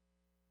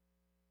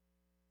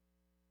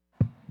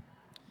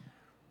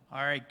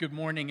All right, good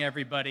morning,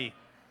 everybody.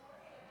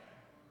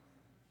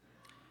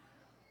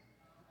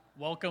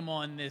 Welcome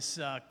on this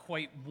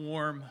quite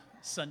warm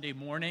Sunday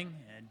morning,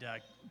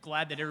 and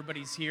glad that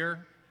everybody's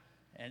here,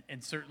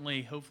 and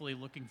certainly, hopefully,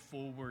 looking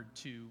forward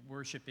to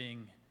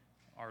worshiping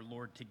our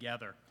Lord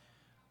together.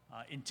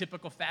 In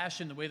typical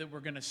fashion, the way that we're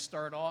going to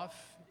start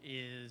off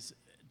is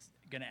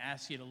going to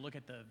ask you to look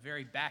at the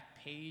very back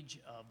page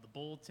of the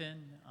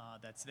bulletin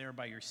that's there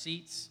by your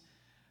seats.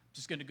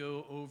 Just going to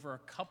go over a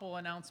couple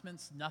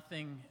announcements,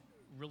 nothing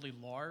really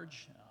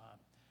large.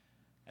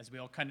 As we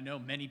all kind of know,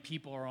 many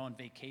people are on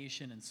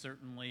vacation, and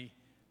certainly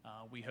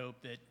we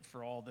hope that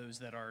for all those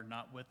that are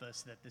not with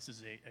us, that this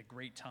is a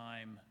great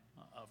time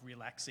of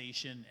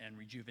relaxation and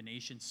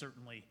rejuvenation.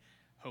 Certainly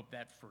hope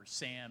that for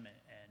Sam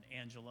and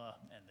Angela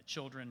and the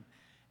children,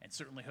 and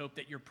certainly hope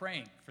that you're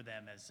praying for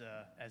them as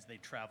they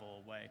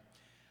travel away.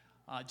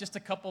 Just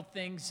a couple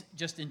things,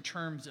 just in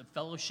terms of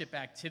fellowship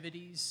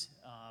activities.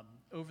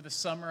 Over the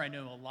summer, I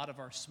know a lot of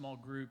our small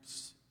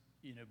groups,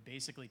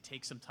 basically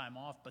take some time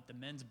off, but the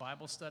men's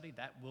Bible study,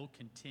 that will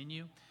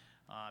continue.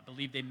 I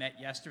believe they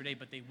met yesterday,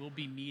 but they will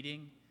be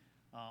meeting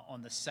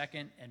on the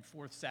second and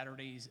fourth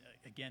Saturdays,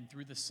 again,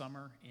 through the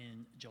summer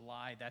in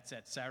July. That's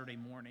at Saturday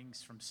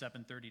mornings from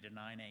 7:30 to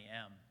 9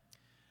 a.m.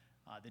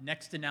 The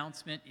next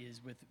announcement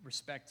is with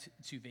respect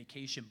to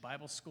Vacation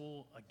Bible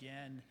School.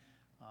 Again,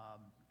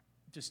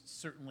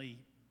 just certainly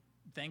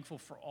thankful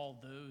for all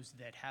those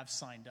that have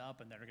signed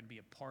up and that are going to be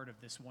a part of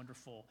this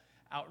wonderful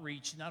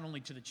outreach, not only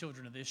to the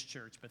children of this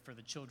church, but for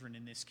the children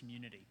in this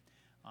community,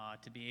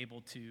 to be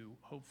able to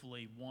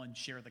hopefully, one,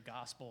 share the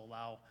gospel,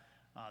 allow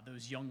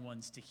those young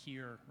ones to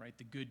hear, right,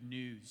 the good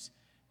news,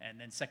 and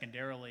then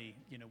secondarily,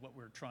 what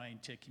we're trying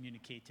to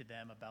communicate to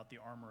them about the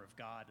armor of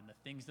God and the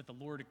things that the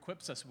Lord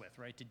equips us with,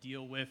 right, to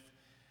deal with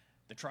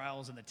the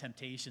trials and the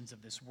temptations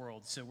of this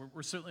world. So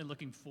we're certainly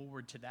looking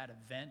forward to that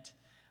event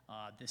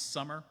this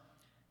summer.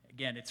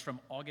 Again, it's from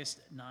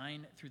August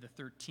 9 through the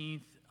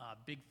 13th.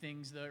 Big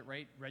things, though,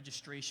 right?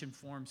 Registration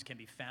forms can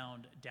be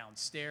found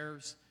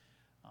downstairs.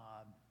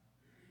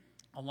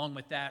 Along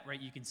with that, right,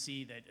 you can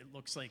see that it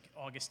looks like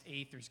August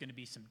 8th, there's going to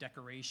be some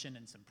decoration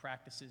and some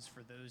practices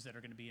for those that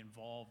are going to be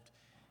involved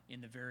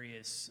in the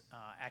various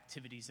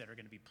activities that are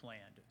going to be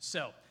planned.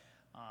 So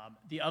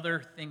the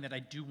other thing that I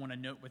do want to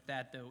note with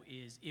that, though,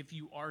 is if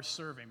you are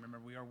serving, remember,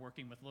 we are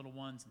working with little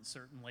ones, and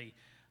certainly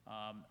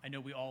I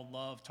know we all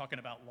love talking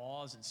about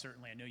laws, and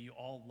certainly I know you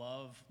all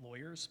love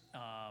lawyers.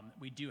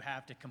 We do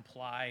have to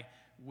comply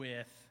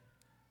with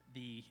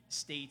the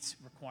state's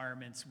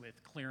requirements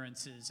with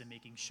clearances and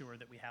making sure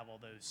that we have all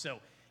those. So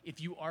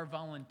if you are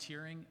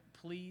volunteering,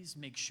 please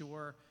make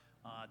sure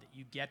that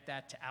you get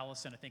that to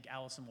Allison. I think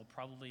Allison will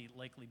probably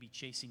likely be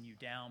chasing you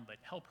down, but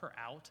help her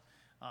out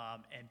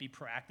and be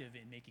proactive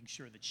in making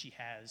sure that she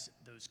has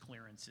those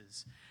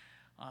clearances.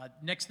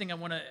 Next thing I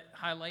want to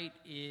highlight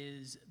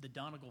is the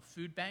Donegal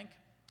Food Bank.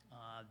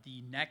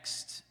 The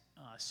next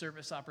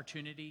service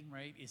opportunity,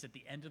 right, is at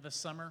the end of the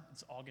summer.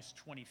 It's August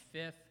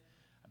 25th.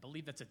 I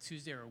believe that's a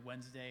Tuesday or a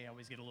Wednesday. I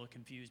always get a little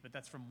confused, but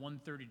that's from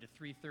 1:30 to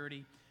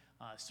 3:30.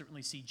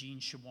 Certainly see Gene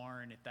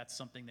Shawarn if that's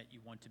something that you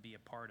want to be a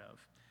part of.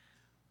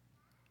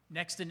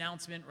 Next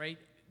announcement, right,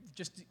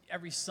 just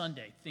every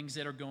Sunday, things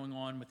that are going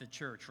on with the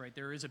church, right?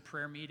 There is a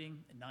prayer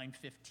meeting at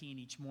 9:15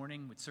 each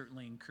morning. Would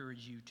certainly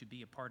encourage you to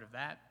be a part of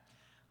that.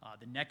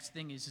 The next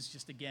thing is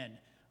just, again,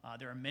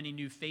 there are many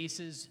new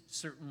faces.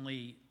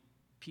 Certainly,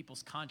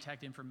 people's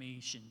contact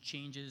information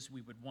changes.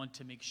 We would want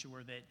to make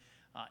sure that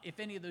if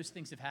any of those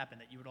things have happened,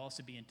 that you would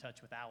also be in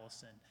touch with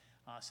Allison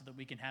so that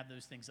we can have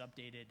those things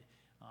updated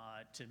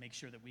to make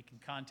sure that we can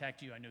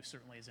contact you. I know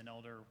certainly as an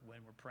elder, when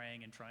we're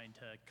praying and trying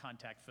to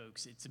contact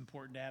folks, it's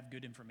important to have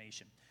good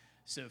information.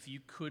 So if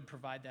you could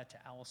provide that to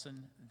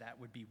Allison, that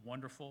would be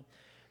wonderful.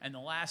 And the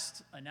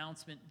last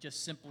announcement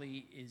just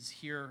simply is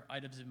here,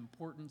 items of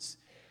importance.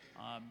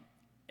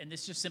 And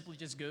this just simply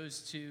just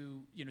goes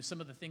to,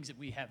 some of the things that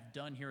we have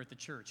done here at the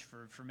church.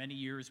 For many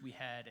years, we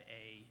had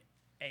a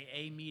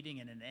AA meeting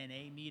and an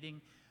NA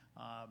meeting.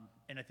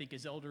 And I think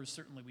as elders,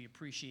 certainly we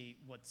appreciate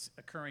what's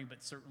occurring,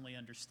 but certainly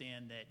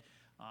understand that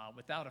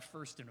without a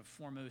first and a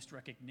foremost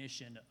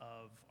recognition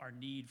of our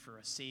need for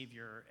a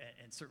Savior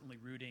and certainly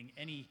rooting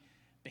any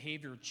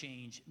behavioral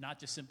change, not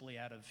just simply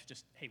out of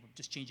just, hey, we're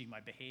just changing my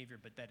behavior,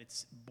 but that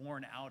it's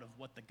born out of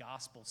what the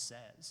gospel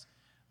says.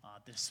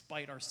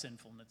 Despite our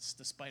sinfulness,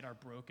 despite our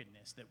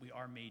brokenness, that we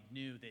are made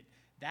new,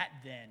 that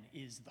then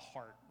is the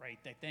heart, right?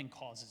 That then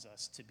causes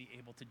us to be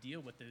able to deal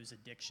with those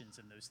addictions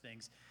and those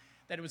things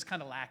that it was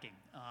kind of lacking.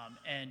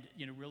 And,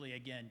 really,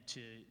 again,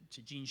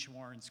 to Gene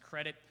Shawarn's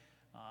credit,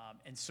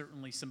 and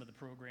certainly some of the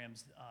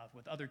programs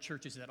with other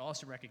churches that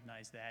also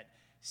recognize that,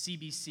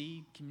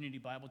 CBC, Community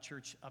Bible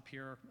Church up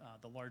here,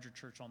 the larger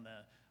church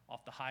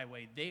off the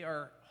highway, they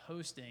are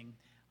hosting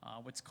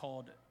what's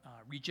called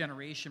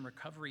Regeneration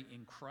Recovery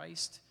in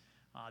Christ.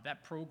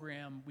 That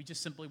program, we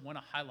just simply want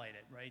to highlight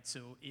it, right?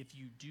 So if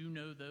you do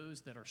know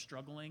those that are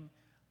struggling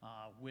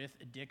with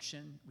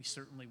addiction, we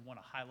certainly want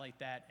to highlight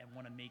that and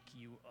want to make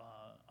you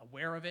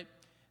aware of it.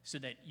 so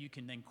that you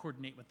can then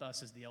coordinate with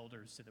us as the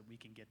elders so that we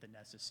can get the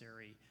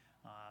necessary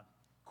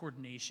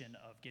coordination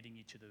of getting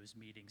you to those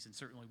meetings. And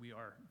certainly we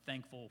are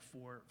thankful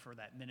for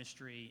that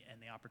ministry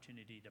and the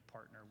opportunity to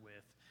partner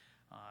with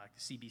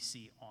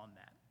CBC on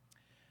that.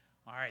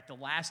 All right, the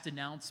last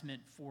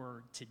announcement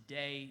for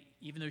today,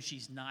 even though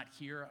she's not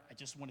here, I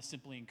just want to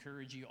simply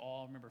encourage you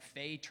all. Remember,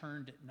 Faye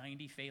turned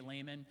 90, Faye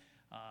Lehman.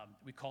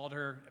 We called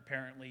her.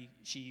 Apparently,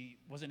 she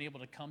wasn't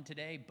able to come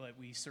today, but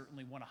we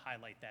certainly want to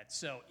highlight that.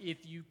 So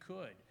if you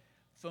could,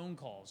 phone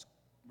calls,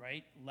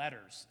 right,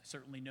 letters.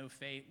 Certainly know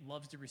Faye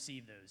loves to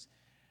receive those.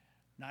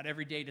 Not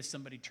every day does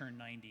somebody turn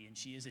 90, and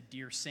she is a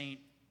dear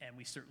saint, and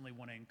we certainly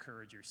want to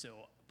encourage her. So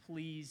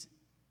please,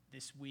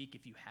 this week,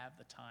 if you have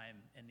the time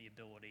and the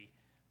ability,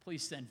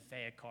 please send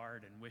Faye a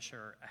card and wish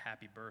her a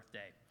happy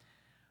birthday.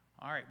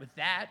 All right, with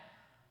that,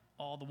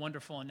 all the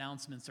wonderful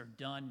announcements are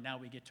done. Now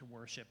we get to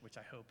worship, which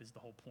I hope is the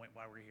whole point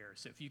why we're here.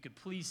 So if you could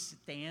please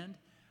stand.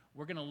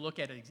 We're going to look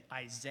at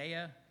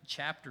Isaiah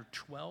chapter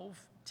 12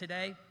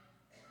 today.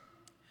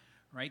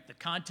 Right, the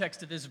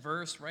context of this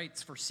verse, right,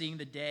 it's foreseeing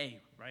the day,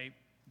 right,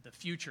 the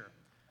future.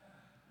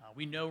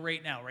 We know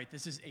right now, right,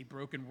 this is a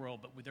broken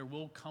world, but there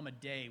will come a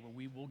day where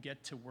we will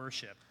get to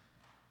worship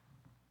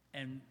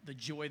and the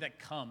joy that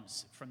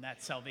comes from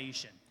that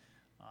salvation.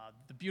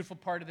 The beautiful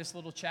part of this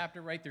little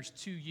chapter, right, there's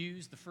two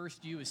yous. The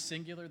first you is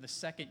singular. The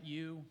second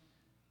you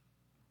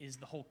is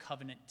the whole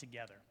covenant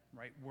together,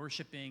 right,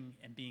 worshiping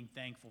and being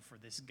thankful for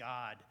this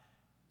God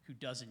who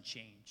doesn't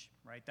change,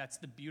 right? That's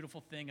the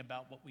beautiful thing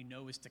about what we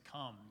know is to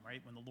come, right?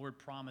 When the Lord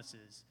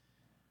promises,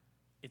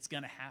 it's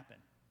going to happen.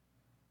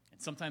 And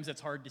sometimes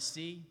that's hard to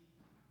see,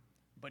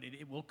 but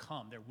it will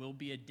come. There will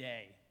be a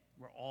day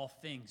where all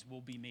things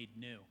will be made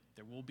new.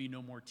 There will be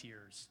no more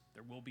tears.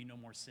 There will be no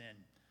more sin.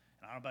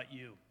 And I don't know about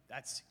you,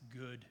 that's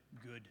good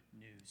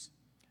news.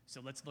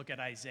 So let's look at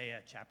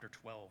Isaiah chapter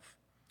 12.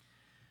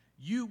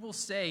 You will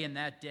say in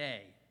that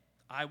day,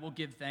 I will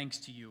give thanks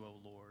to you, O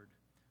Lord.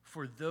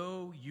 For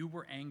though you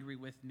were angry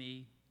with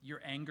me,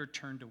 your anger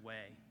turned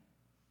away,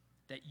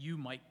 that you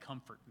might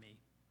comfort me.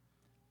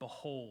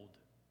 Behold,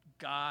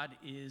 God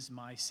is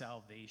my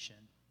salvation.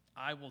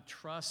 I will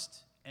trust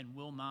and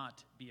will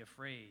not be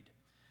afraid.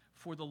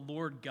 For the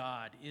Lord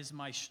God is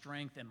my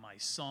strength and my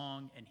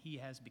song, and he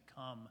has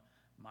become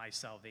my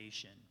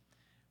salvation.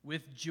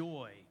 With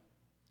joy,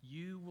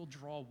 you will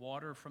draw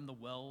water from the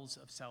wells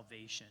of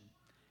salvation,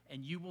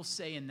 and you will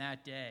say in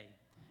that day,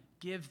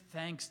 give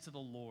thanks to the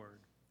Lord.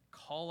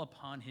 Call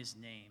upon his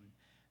name.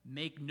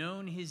 Make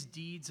known his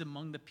deeds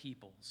among the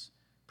peoples.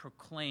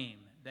 Proclaim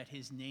that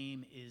his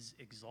name is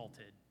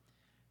exalted.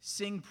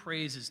 Sing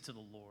praises to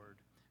the Lord,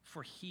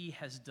 for he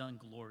has done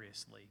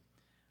gloriously.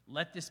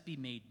 Let this be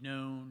made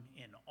known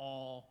in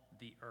all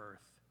the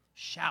earth.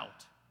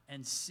 Shout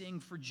and sing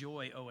for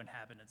joy, O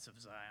inhabitants of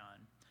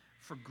Zion,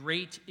 for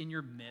great in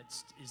your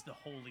midst is the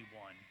Holy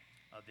One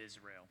of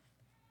Israel.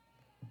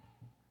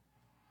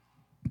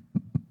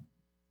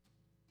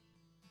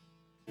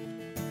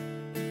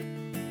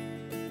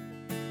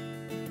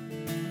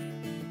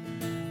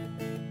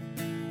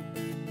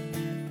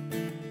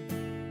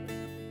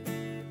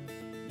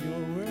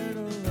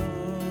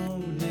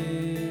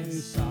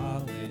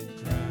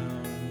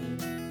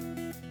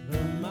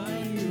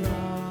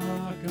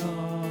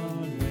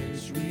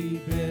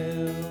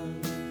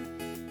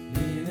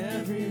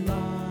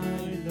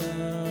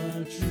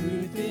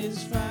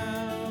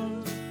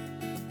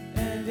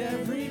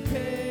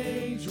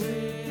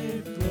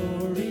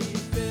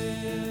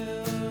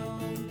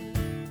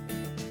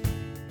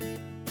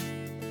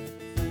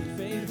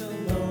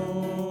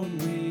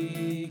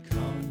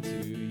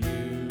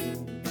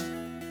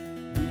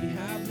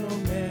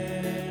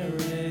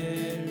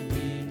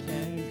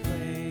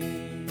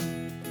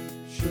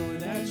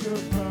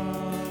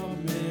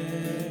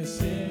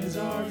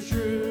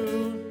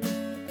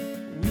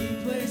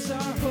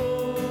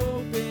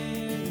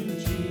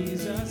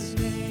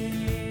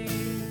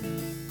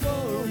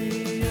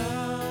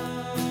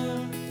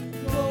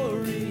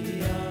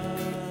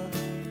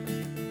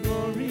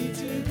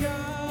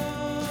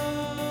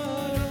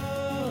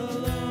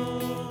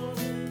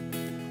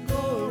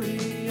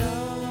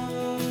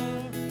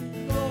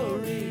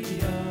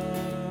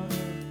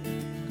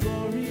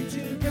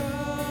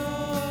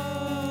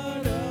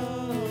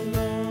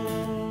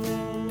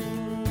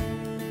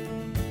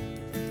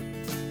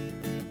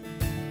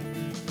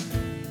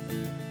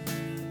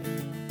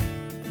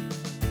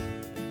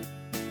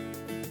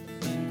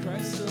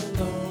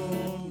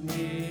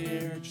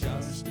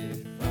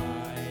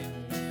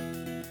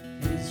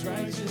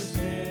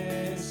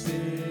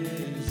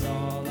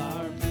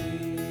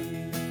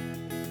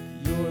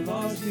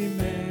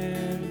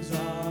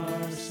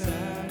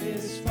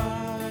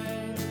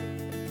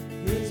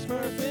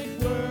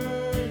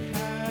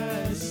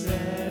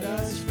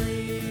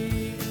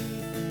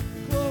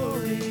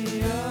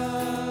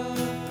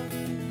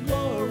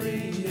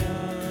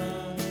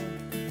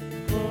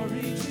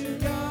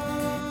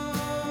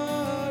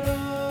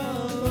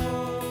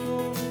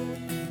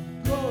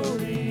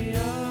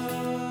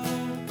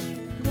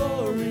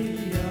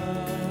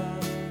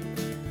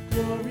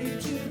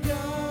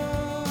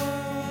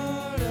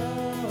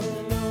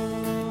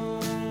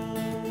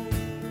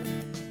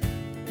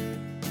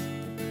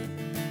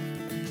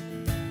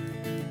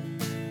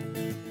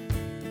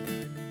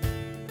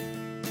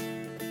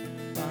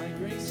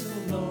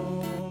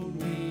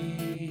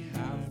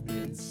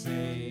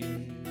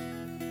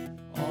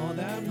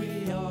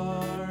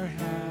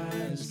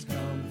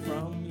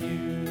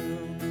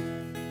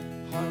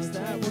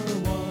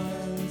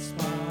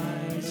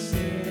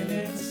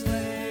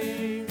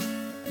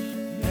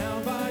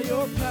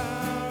 your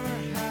power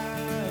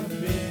have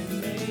been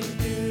made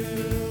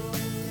new.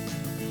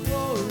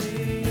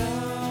 Gloria,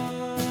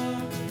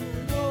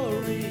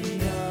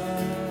 Gloria,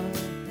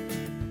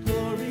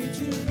 glory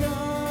to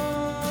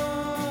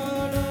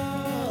God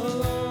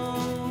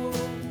alone.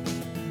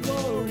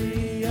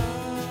 Gloria,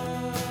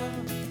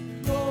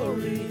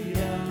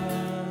 Gloria,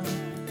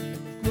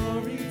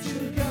 glory to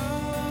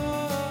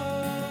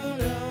God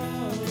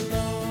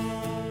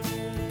alone.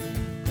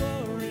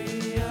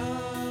 Gloria,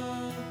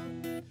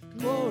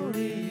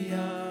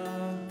 Gloria,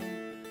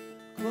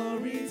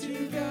 glory to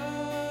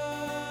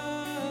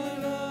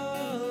God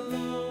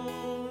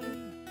alone.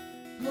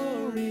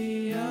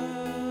 Gloria,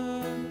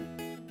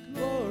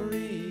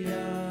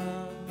 Gloria,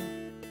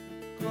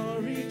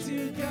 glory to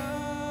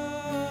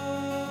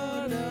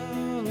God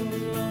alone.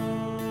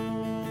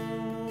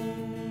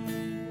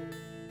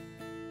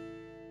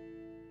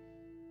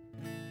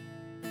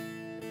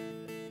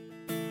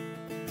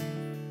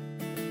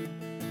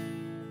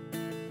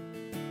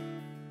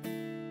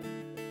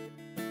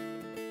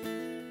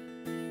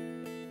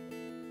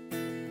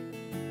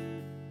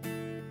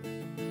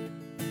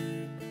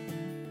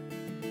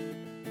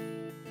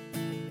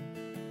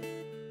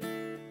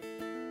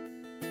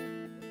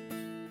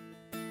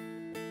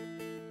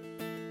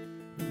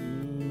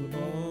 Who,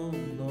 oh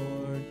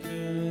Lord,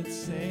 could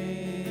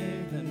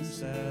save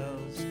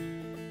themselves?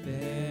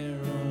 Their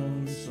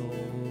own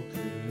soul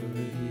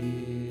could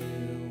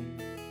heal.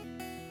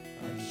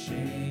 Our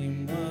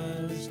shame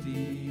was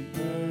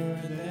deeper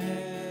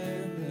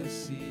than the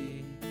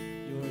sea.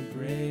 Your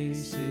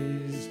grace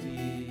is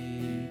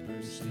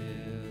deeper still.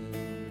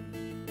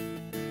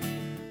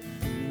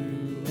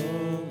 Who,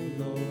 oh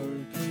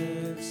Lord,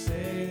 could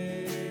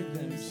save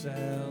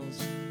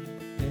themselves?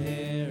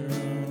 Their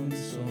own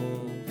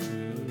soul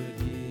could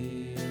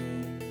heal.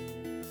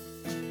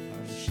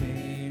 Our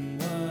shame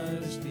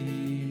was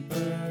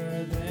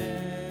deeper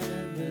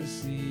than the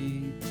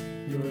sea.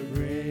 Your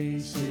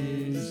grace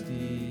is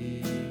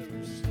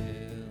deeper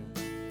still.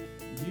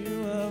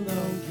 You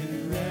alone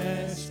can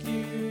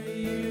rescue.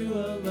 You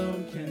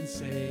alone can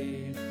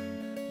save.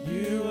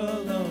 You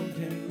alone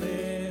can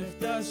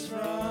lift us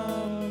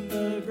from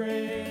the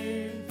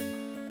grave.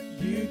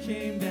 You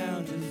came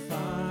down to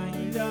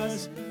find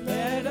us,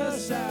 led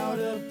us out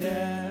of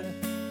death.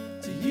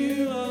 To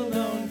you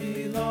alone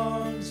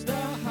belongs the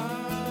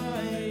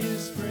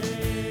highest praise.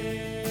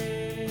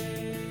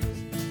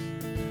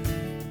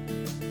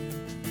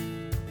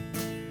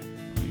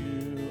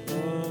 You,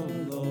 oh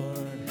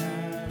Lord,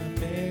 have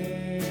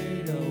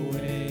made a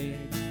way,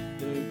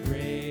 the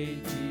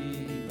great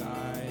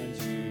divide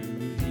to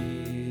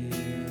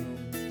heal.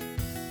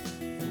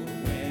 For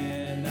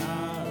when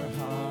our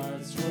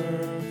hearts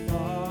were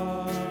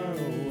far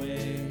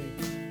away,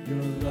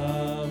 your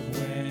love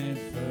went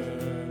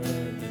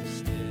further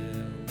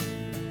still.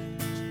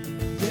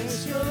 Yes,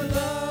 your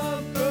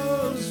love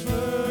goes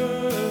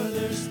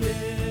further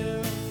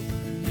still.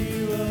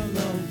 You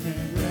alone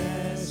can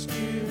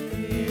rescue.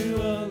 You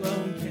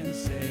alone can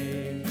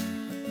save.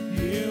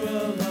 You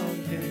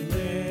alone can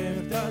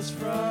lift us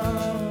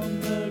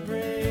from the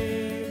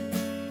grave.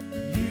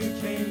 You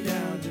came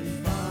down to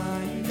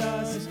find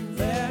us,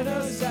 led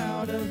us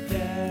out of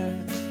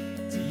death.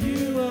 To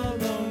you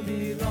alone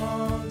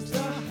belongs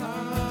the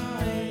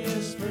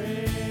highest praise.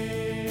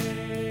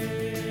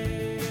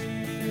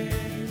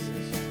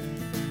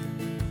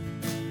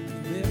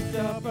 Lift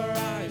up our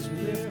eyes, we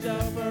lift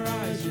up our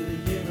eyes, you're the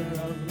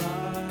giver of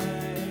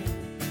life.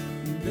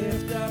 We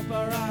lift up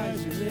our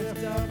eyes, we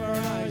lift up our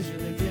eyes, you're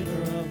the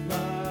giver of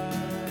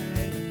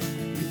life.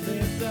 We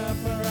lift up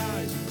our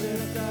eyes, we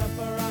lift up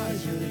our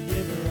eyes, you're the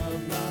giver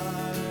of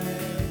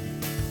life.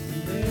 We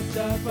lift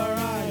up our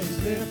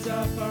eyes, lift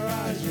up our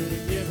eyes, you're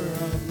the giver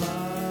of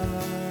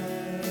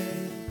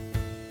life.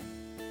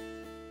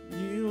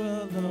 You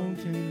alone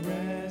can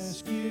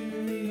rescue,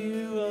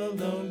 you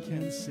alone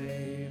can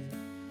save.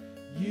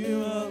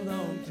 You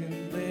alone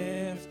can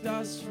lift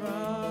us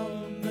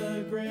from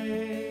the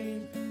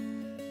grave.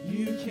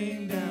 You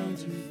came down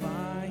to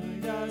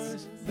find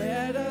us,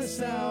 led us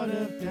out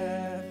of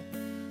death.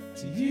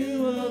 To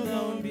you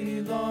alone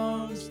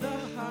belongs the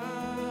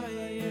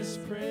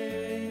highest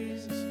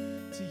praise.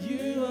 To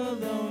you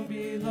alone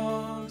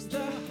belongs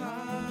the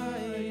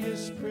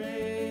highest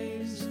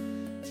praise.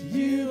 To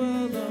you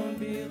alone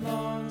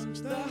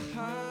belongs the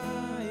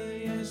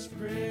highest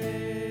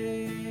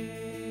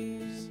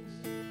praise.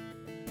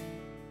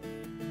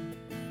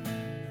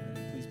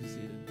 Please be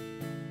seated.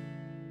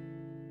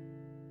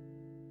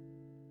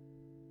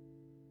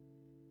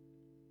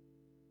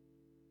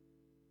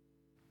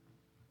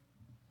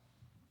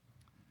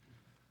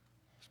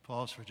 Let's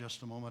pause for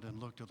just a moment and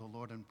look to the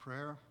Lord in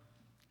prayer.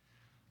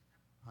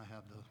 I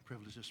have the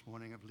privilege this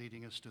morning of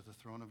leading us to the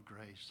throne of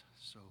grace.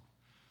 So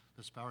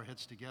let's bow our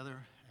heads together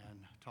and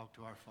talk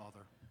to our Father.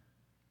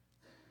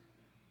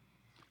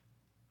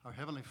 Our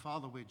Heavenly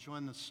Father, we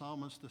join the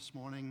psalmist this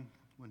morning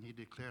when he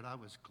declared, I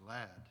was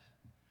glad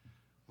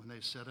when they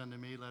said unto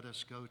me, let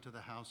us go to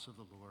the house of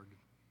the Lord.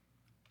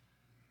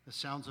 The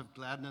sounds of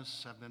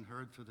gladness have been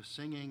heard through the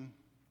singing.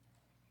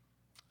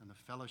 and the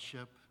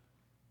fellowship,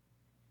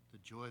 the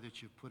joy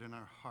that you've put in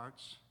our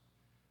hearts.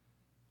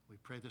 We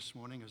pray this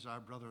morning as our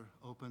brother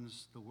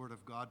opens the Word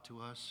of God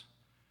to us,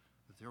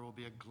 that there will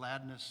be a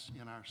gladness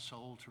in our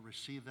soul to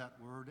receive that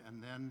Word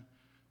and then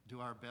do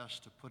our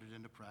best to put it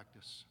into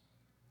practice.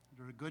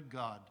 You're a good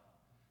God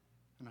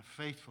and a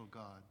faithful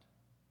God.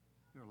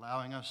 You're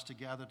allowing us to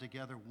gather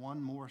together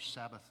one more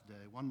Sabbath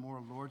day, one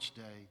more Lord's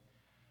Day,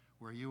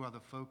 where you are the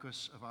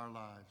focus of our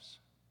lives.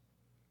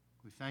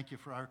 We thank you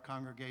for our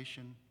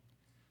congregation.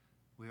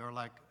 We are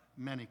like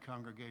many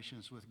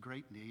congregations with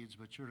great needs,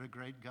 but you're a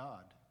great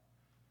God.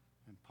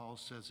 And Paul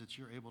says that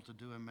you're able to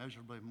do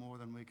immeasurably more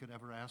than we could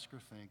ever ask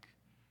or think,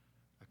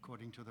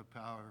 according to the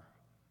power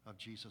of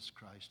Jesus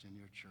Christ in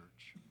your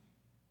church.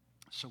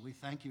 So we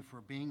thank you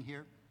for being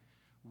here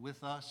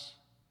with us.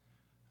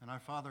 And our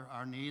Father,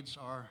 our needs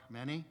are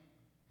many.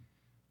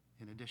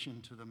 In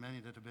addition to the many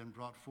that have been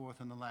brought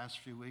forth in the last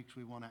few weeks,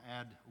 we want to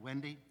add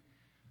Wendy,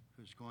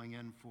 who's going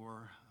in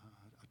for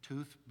a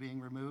tooth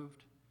being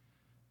removed.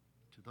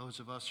 To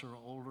those of us who are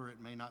older, it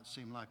may not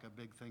seem like a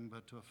big thing,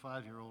 but to a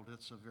 5-year-old,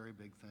 it's a very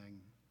big thing.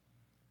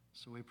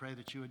 So we pray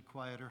that you would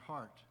quiet her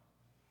heart.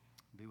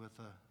 Be with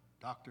the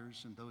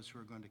doctors and those who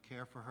are going to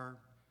care for her.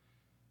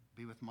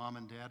 Be with mom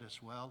and dad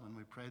as well, and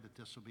we pray that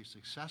this will be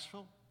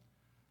successful.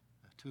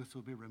 The tooth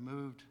will be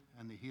removed,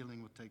 and the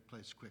healing will take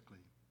place quickly.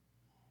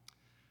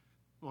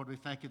 Lord, we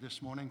thank you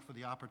this morning for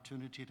the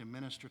opportunity to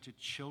minister to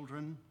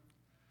children,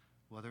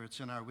 whether it's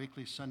in our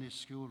weekly Sunday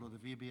school or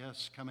the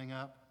VBS coming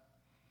up.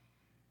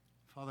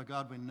 Father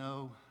God, we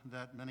know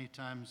that many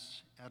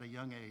times at a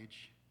young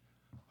age,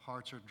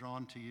 hearts are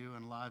drawn to you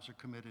and lives are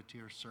committed to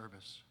your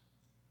service.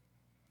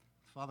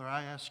 Father,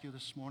 I ask you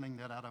this morning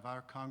that out of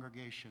our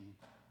congregation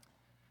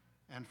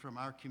and from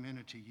our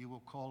community, you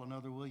will call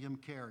another William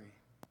Carey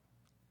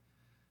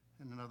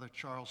and another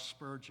Charles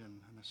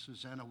Spurgeon and a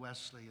Susanna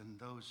Wesley and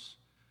those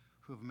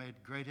who have made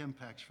great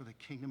impacts for the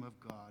kingdom of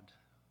God.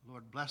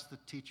 Lord, bless the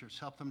teachers.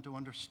 Help them to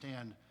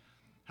understand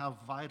how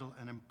vital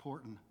and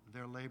important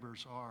their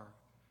labors are.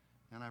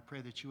 And I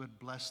pray that you would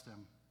bless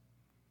them.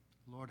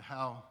 Lord,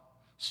 how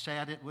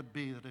sad it would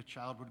be that a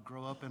child would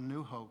grow up in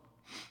New Hope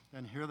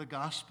and hear the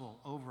gospel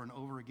over and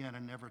over again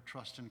and never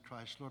trust in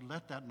Christ. Lord,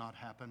 let that not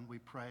happen, we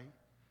pray.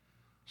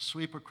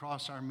 Sweep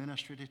across our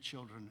ministry to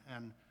children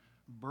and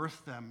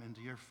birth them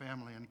into your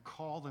family and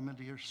call them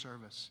into your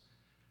service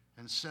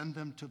and send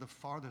them to the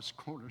farthest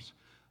corners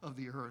of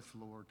the earth,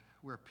 Lord,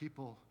 where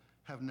people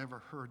have never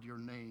heard your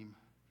name,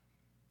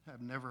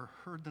 have never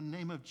heard the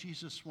name of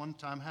Jesus one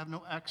time, have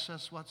no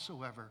access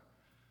whatsoever.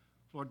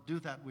 Lord, do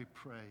that, we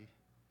pray,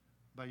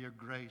 by your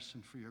grace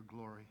and for your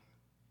glory.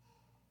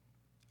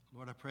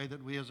 Lord, I pray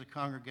that we as a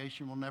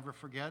congregation will never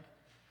forget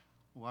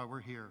why we're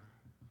here.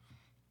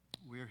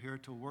 We are here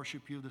to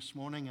worship you this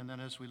morning, and then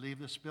as we leave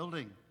this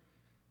building,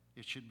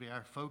 it should be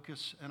our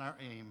focus and our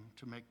aim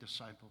to make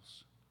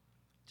disciples,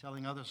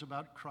 telling others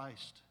about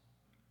Christ,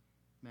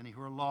 many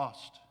who are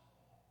lost,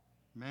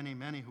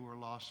 many who are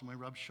lost, and we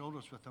rub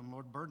shoulders with them.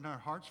 Lord, burden our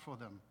hearts for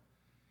them.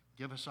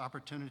 Give us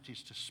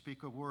opportunities to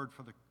speak a word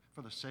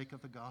for the sake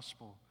of the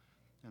gospel,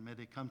 and may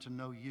they come to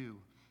know you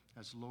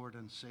as Lord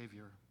and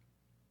Savior.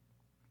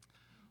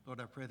 Lord,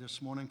 I pray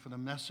this morning for the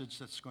message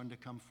that's going to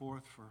come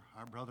forth for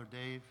our brother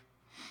Dave,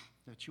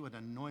 that you would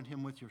anoint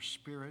him with your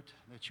Spirit,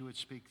 that you would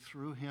speak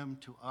through him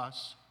to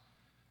us.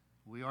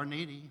 We are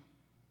needy.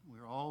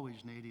 We're always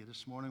needy.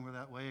 This morning we're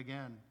that way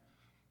again.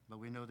 But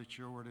we know that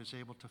your word is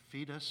able to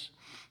feed us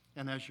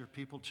and as your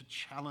people to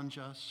challenge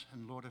us.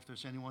 And Lord, if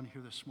there's anyone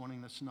here this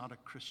morning that's not a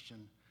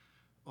Christian,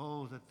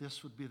 oh, that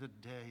this would be the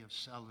day of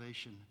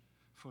salvation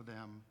for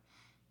them.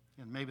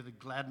 And maybe the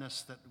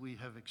gladness that we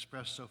have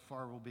expressed so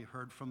far will be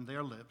heard from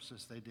their lips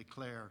as they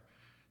declare,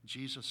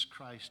 Jesus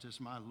Christ is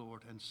my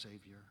Lord and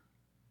Savior.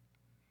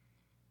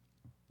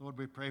 Lord,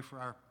 we pray for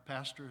our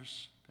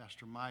pastors,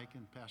 Pastor Mike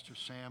and Pastor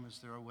Sam, as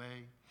they're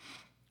away.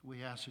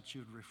 We ask that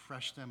you'd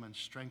refresh them and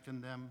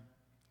strengthen them.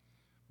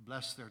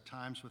 Bless their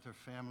times with their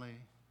family.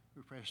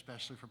 We pray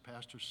especially for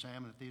Pastor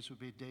Sam that these would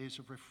be days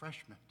of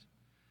refreshment,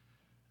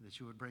 that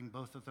you would bring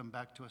both of them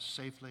back to us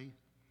safely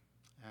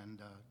and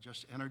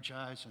just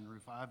energize and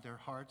revive their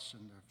hearts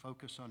and their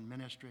focus on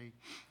ministry.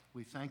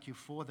 We thank you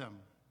for them.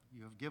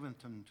 You have given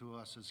them to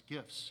us as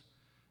gifts,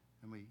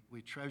 and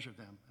we treasure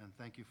them and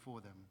thank you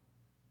for them.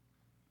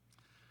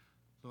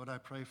 Lord, I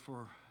pray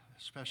for,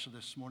 especially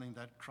this morning,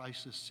 that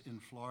crisis in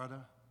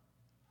Florida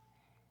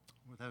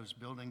where those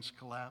buildings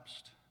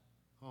collapsed.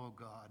 Oh,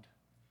 God.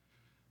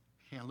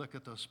 Can't look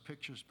at those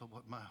pictures, but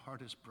what my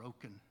heart is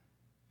broken.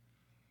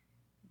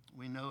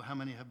 We know how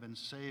many have been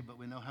saved, but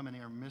we know how many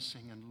are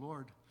missing. And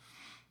Lord,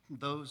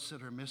 those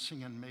that are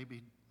missing and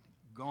maybe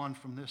gone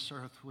from this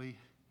earth, we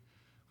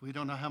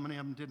don't know how many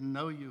of them didn't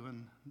know you,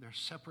 and they're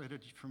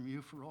separated from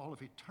you for all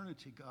of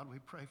eternity. God, we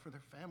pray for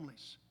their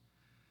families.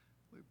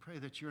 We pray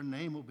that your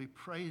name will be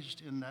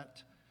praised in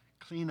that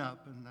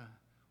cleanup and the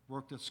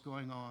work that's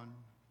going on.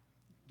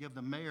 Give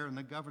the mayor and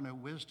the governor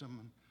wisdom,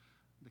 and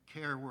the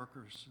care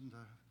workers and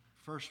the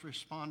first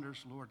responders,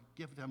 Lord,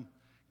 give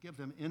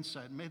them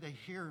insight. May they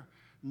hear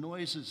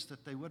noises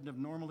that they wouldn't have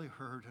normally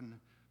heard, and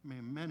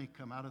may many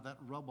come out of that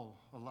rubble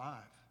alive.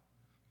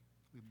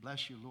 We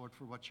bless you, Lord,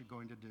 for what you're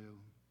going to do.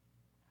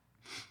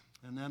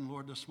 And then,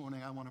 Lord, this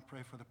morning I want to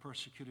pray for the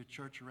persecuted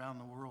church around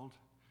the world.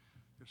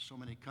 There's so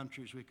many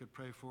countries we could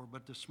pray for,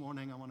 but this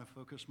morning I want to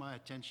focus my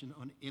attention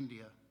on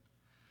India.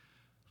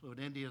 Lord,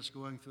 India is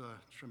going through a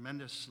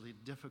tremendously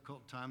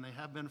difficult time. They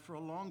have been for a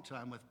long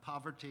time with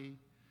poverty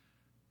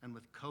and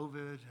with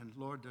COVID. And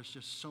Lord, there's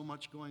just so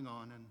much going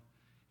on. And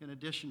in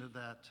addition to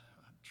that,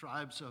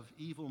 tribes of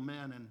evil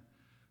men and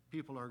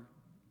people are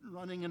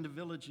running into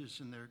villages,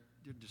 and they're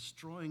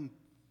destroying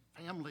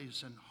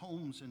families and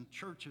homes and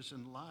churches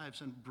and lives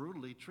and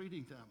brutally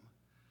treating them.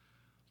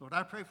 Lord,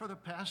 I pray for the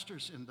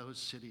pastors in those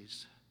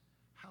cities.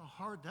 How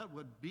hard that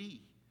would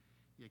be.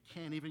 You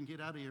can't even get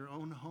out of your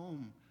own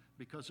home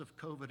because of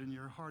COVID, and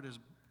your heart is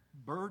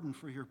burdened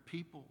for your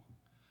people.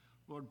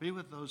 Lord, be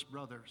with those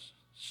brothers.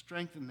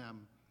 Strengthen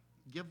them.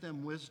 Give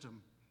them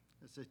wisdom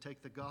as they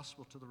take the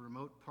gospel to the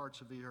remote parts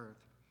of the earth.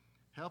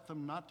 Help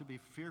them not to be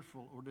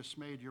fearful or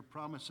dismayed. Your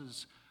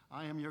promises,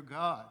 I am your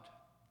God.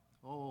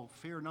 Oh,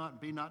 fear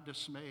not, be not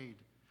dismayed,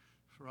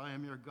 for I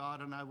am your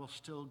God, and I will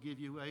still give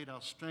you aid.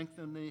 I'll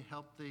strengthen thee,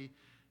 help thee,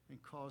 and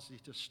cause thee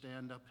to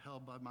stand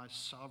upheld by my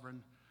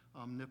sovereign,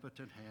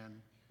 omnipotent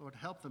hand. Lord,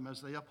 help them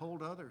as they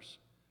uphold others.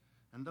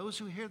 And those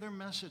who hear their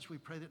message, we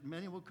pray that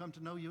many will come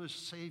to know you as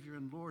Savior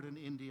and Lord in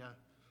India.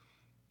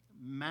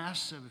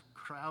 Massive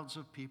crowds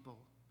of people,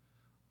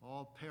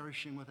 all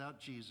perishing without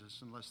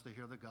Jesus unless they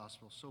hear the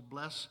gospel. So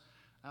bless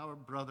our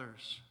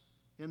brothers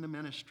in the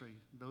ministry,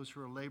 those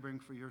who are laboring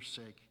for your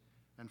sake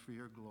and for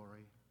your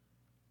glory.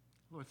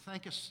 Lord,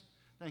 thank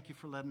you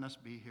for letting us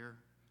be here.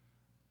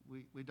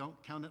 We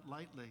don't count it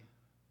lightly.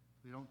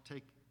 We don't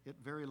take it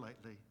very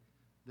lightly.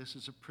 This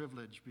is a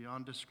privilege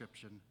beyond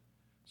description.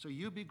 So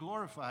you be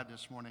glorified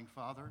this morning,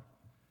 Father.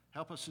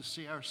 Help us to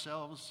see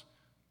ourselves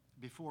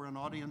before an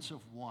audience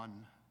of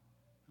one.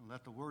 And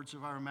let the words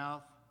of our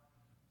mouth,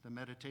 the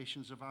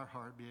meditations of our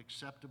heart be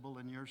acceptable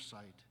in your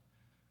sight.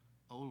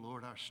 O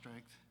Lord, our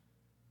strength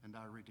and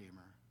our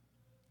Redeemer.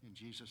 In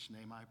Jesus'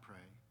 name I pray.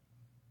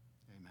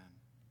 Amen.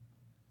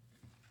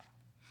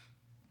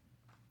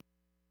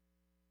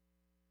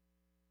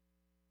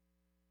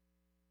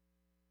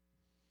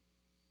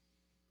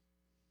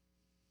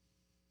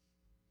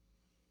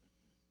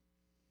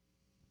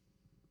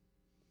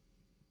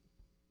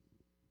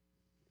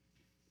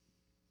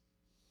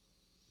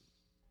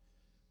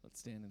 Let's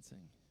stand and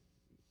sing.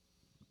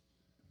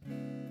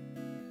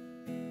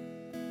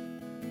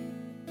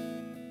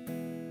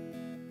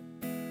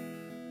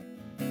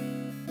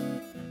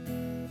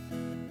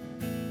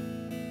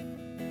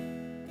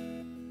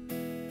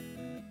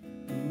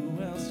 Who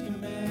else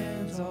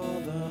commands all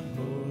the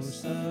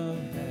hosts of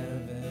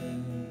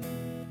heaven?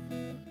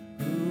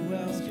 Who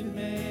else can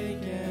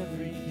make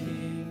every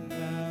king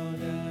bow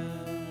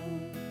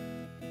down?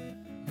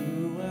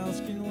 Who else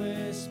can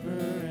whisper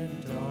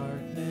and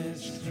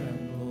darkness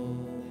trembles?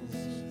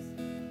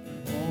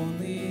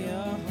 Only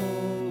a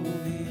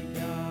holy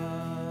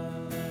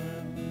God.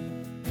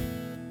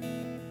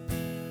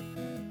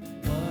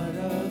 What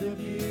other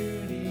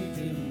beauty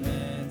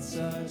demands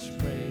such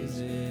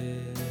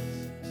praises?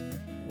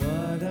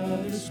 What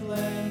other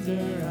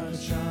splendor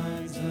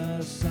outshines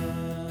the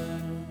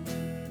sun?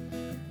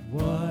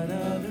 What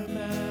other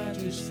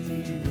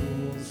majesty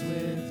rules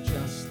with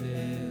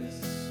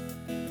justice?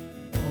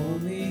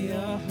 Only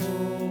a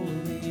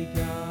holy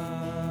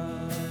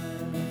God.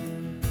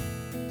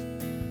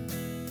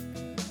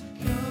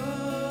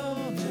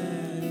 Come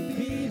and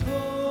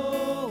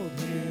behold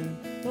him,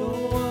 the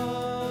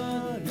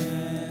one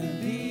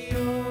and the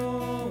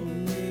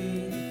only.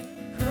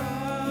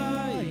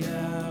 Cry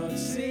out,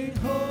 sing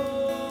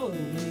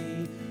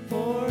holy,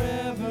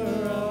 forever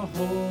a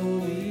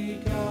holy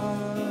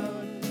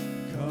God.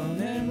 Come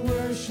and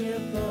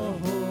worship the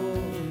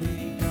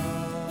holy God.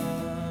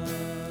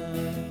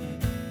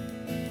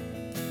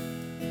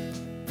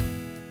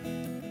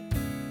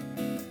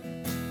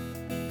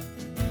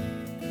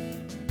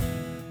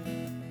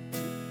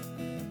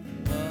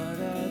 What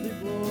other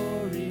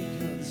glory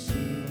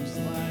consumes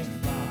like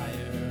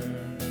fire?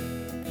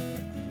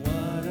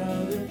 What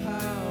other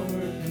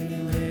power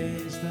can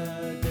raise the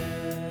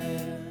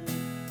dead?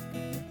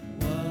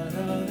 What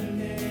other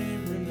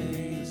name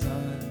remains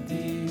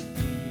undefeated?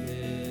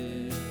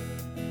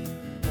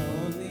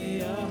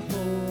 Only a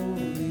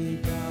holy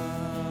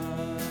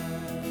God.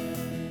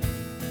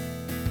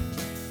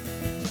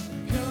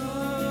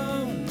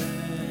 Come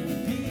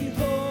and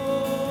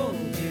behold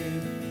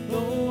him, the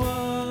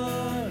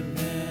one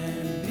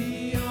and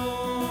the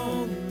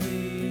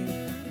only.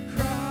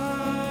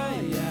 Cry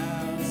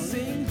out,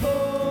 sing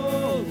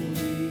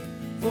holy,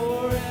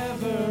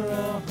 forever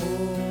a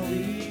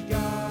holy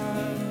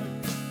God.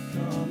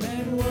 Come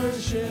and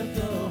worship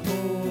the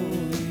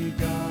holy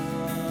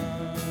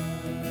God.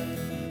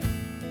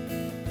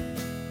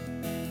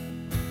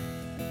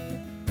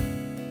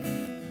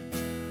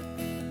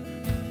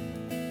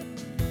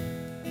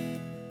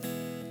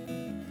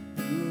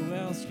 Who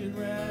else can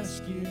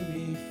rescue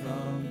me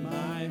from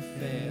my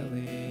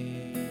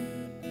failing?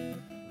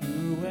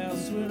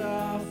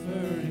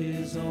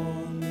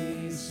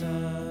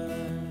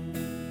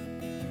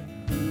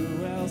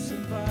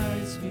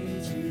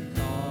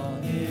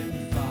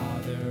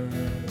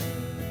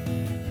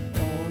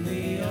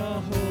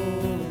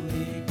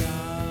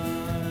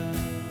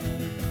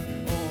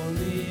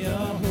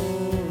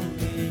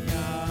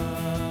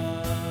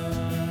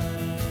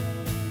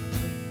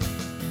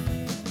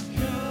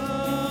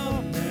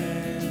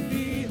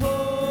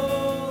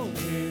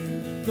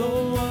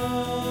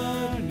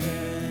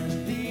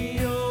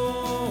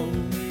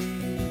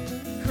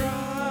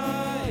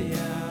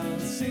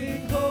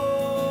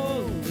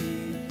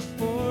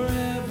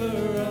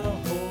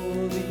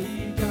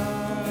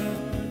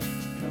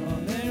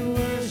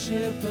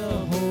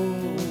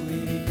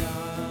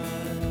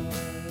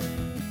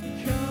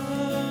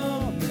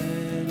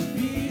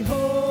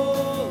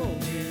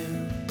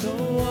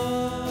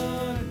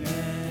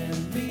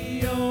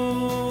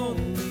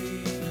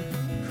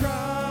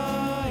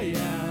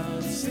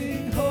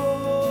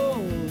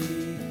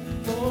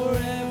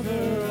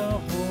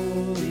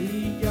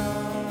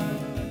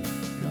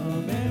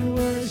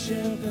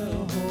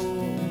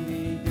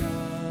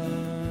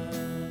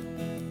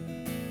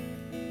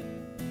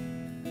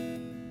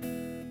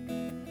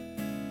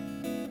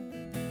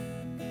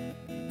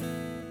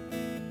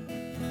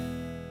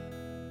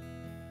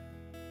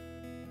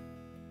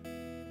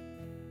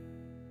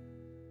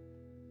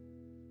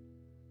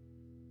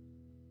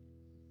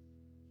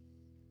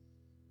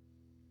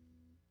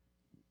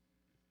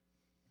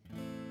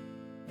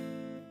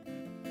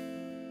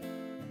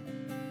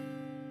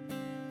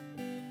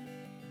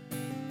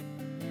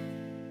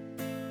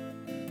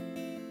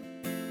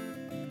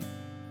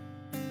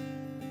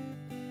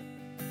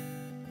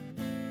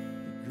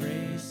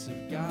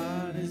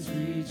 has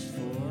reached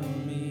for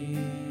me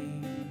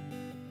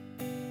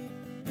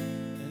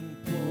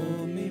and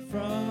pulled me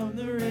from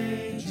the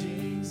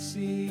raging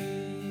sea.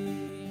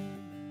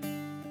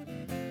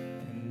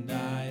 And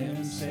I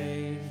am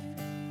safe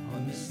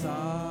on the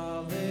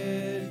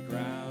solid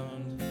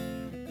ground.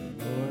 The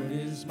Lord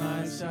is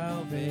my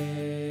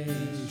salvation.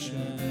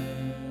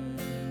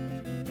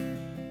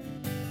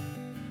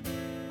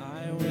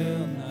 I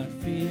will not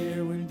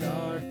fear when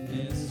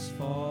darkness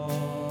falls.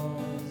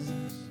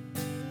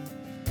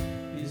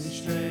 His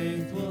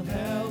strength will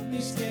help me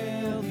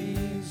scale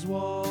these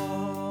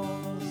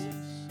walls.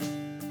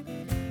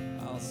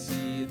 I'll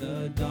see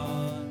the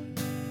dawn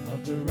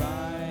of the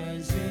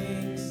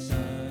rising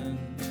sun.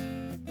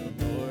 The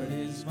Lord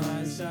is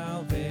my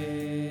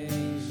salvation.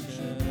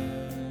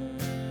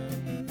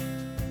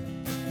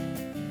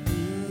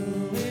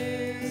 Who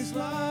is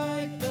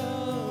like the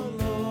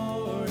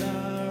Lord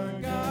our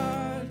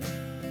God,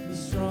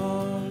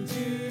 strong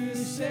to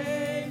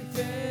save,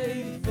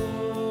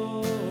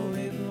 faithful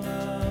in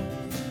love?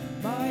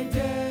 My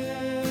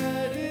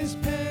debt is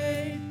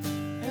paid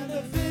and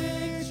the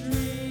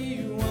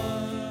victory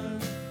won.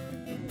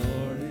 The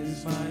Lord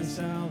is my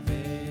salvation.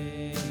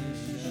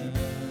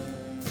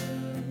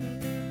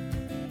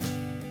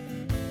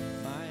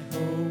 My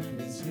hope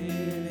is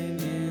hidden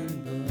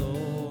in the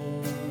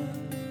Lord.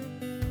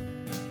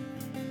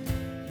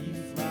 He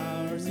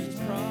flowers each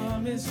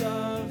promise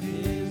of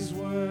His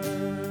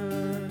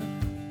word.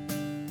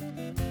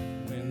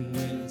 When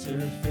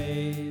winter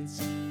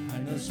fades, I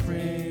know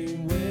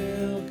spring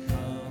will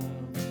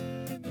come.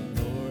 The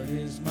Lord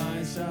is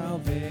my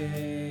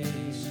salvation.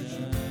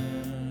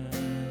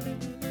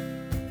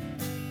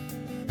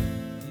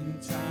 In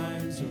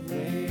times of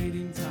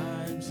waiting,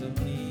 times of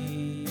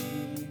need,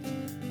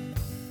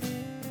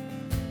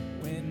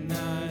 when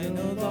I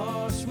know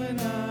lost, when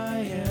I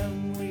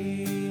am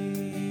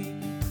weak,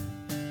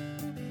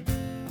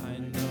 I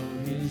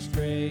know His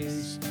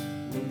grace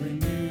will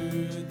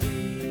renew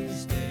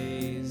these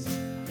days.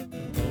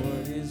 The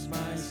Lord is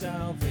my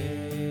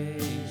salvation.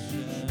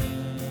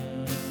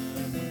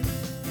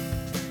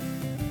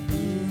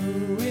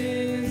 Who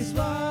is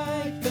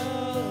like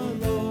the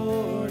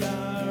Lord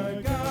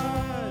our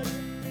God,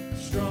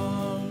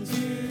 strong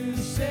to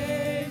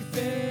save,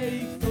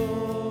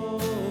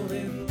 faithful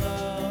in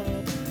love?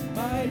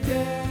 My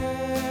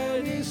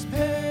debt is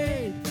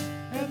paid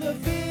and the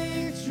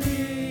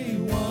victory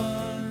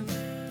won.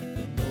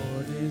 The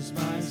Lord is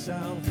my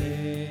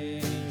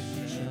salvation.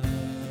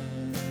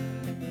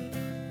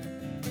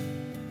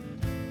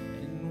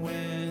 And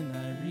when I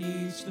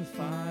reach the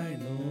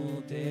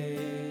final day,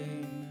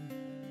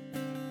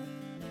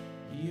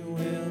 He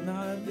will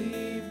not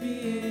leave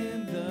me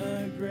in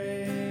the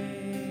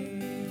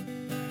grave,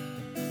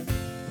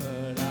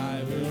 but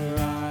I will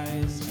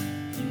rise.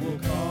 He will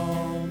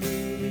call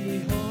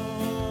me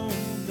home.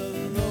 The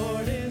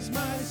Lord is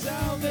my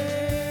salvation.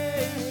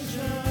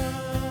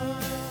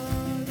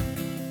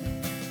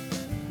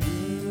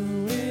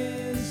 Who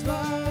is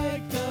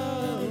like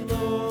the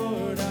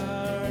Lord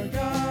our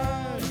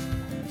God,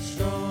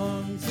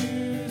 strong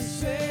to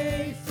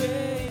save,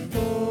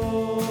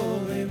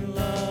 faithful in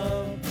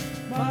love?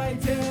 My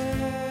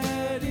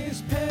debt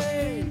is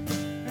paid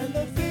and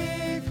the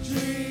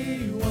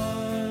victory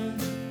won.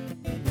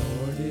 The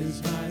Lord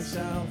is my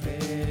salvation.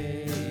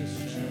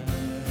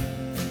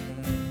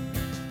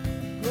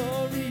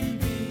 Glory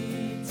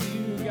be to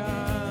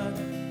God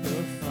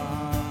the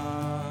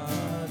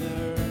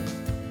Father.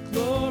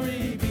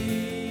 Glory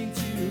be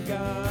to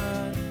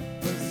God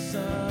the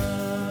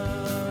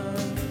Son.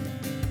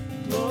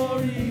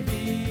 Glory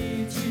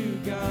be to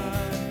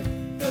God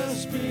the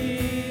Spirit.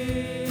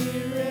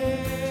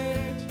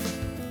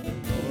 The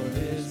Lord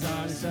is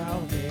our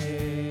salvation.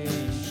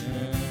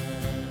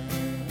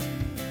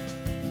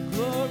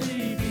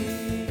 Glory be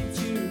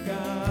to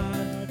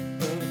God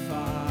the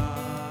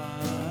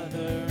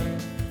Father.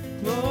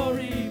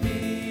 Glory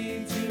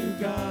be to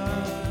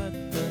God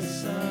the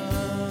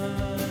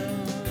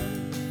Son.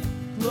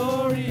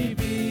 Glory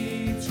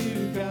be to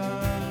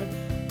God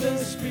the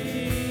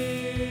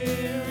Spirit.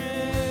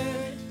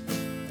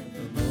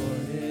 The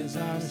Lord is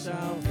our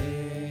salvation.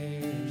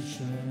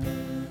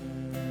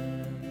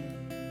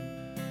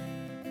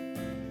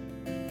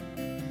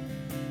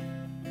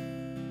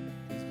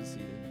 Please be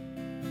seated.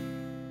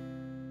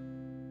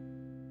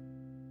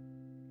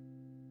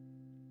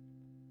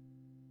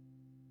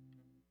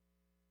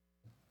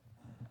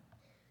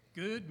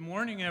 Good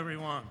morning,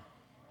 everyone.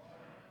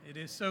 It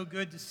is so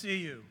good to see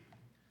you.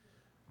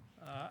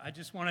 I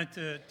just wanted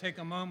to take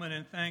a moment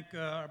and thank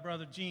our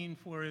brother Gene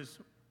for his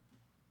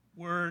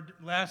word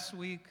last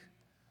week.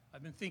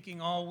 I've been thinking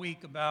all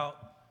week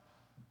about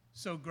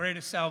so great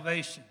a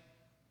salvation.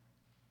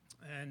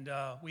 And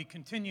we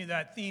continue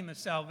that theme of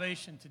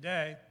salvation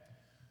today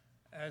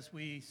as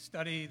we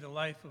study the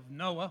life of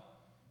Noah,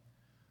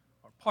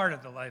 or part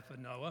of the life of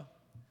Noah.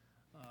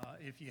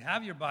 If you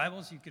have your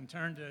Bibles, you can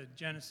turn to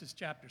Genesis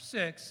chapter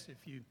 6.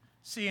 If you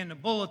see in the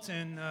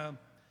bulletin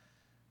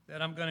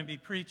that I'm going to be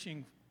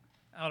preaching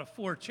out of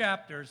 4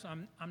 chapters,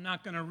 I'm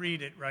not going to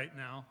read it right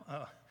now.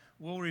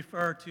 we'll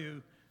refer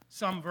to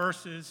some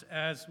verses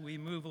as we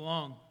move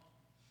along.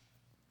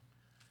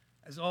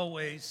 As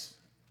always,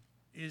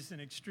 it is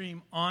an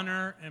extreme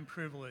honor and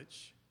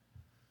privilege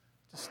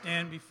to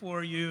stand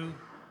before you,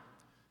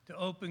 to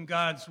open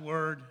God's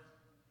Word,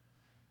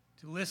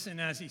 to listen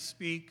as He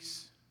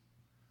speaks,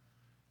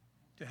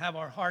 to have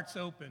our hearts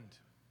opened.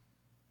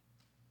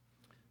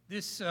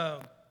 This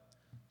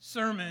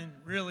sermon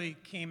really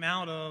came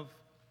out of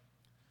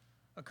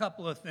a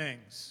couple of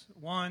things.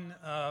 One,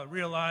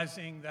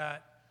 realizing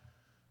that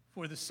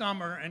for the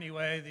summer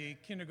anyway, the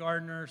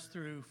kindergartners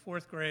through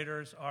fourth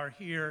graders are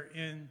here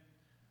in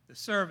the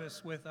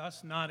service with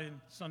us, not in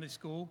Sunday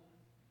school.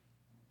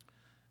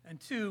 And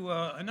two,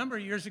 a number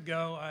of years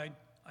ago, I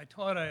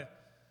taught a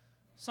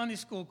Sunday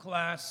school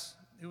class.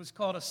 It was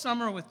called A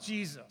Summer with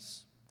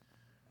Jesus.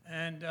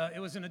 And it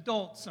was an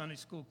adult Sunday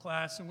school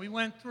class, and we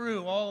went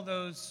through all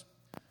those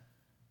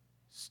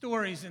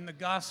stories in the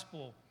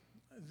gospel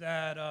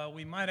that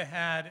we might have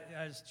had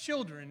as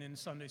children in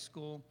Sunday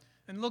school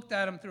and looked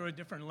at them through a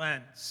different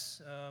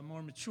lens, a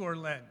more mature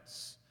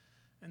lens.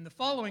 And the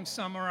following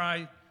summer,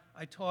 I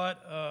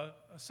taught a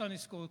Sunday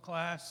school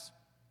class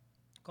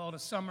called A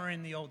Summer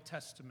in the Old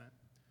Testament,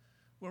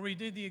 where we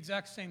did the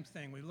exact same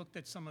thing. We looked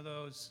at some of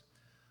those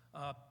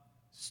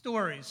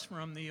stories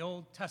from the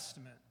Old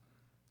Testament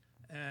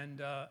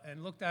and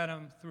looked at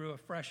them through a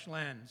fresh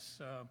lens.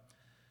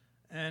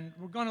 And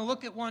we're going to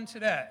look at one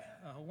today,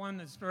 one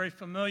that's very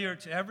familiar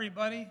to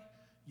everybody,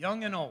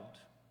 young and old,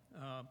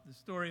 the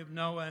story of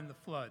Noah and the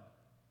flood.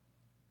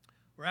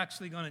 We're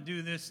actually going to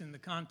do this in the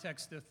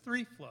context of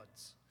 3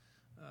 floods.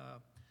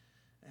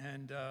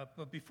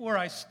 But before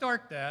I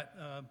start that,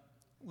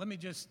 let me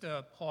just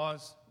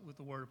pause with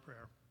a word of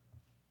prayer.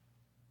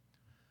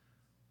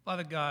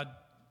 Father God,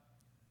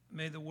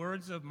 may the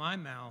words of my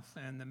mouth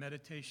and the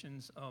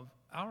meditations of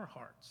our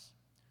hearts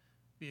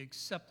be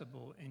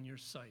acceptable in your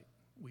sight.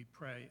 We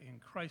pray in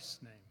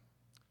Christ's name.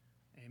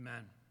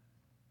 Amen.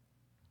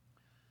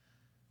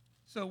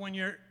 So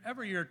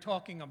whenever you're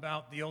talking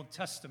about the Old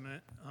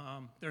Testament,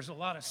 there's a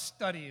lot of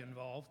study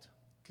involved,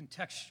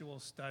 contextual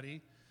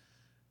study.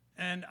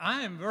 And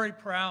I am very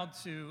proud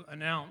to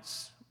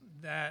announce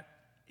that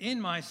in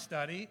my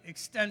study,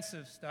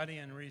 extensive study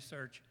and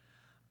research,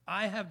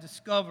 I have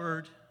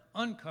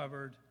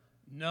uncovered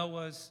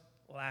Noah's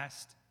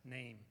last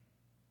name.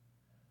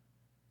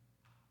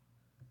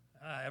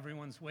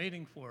 Everyone's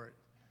waiting for it.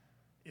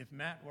 If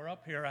Matt were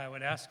up here, I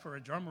would ask for a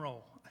drum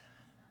roll.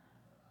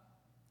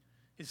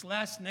 His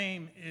last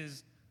name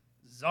is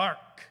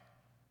Zark.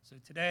 So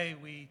today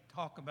we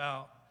talk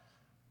about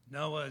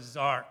Noah's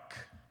Ark.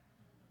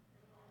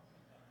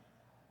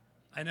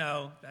 I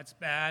know, that's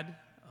bad.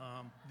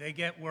 They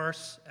get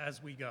worse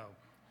as we go.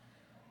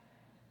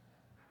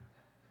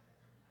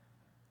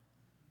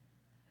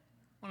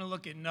 I want to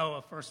look at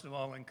Noah, first of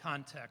all, in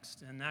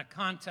context. And that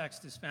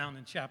context is found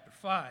in chapter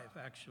 5,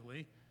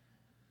 actually.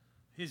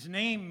 His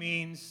name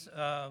means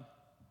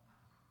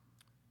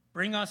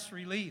bring us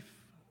relief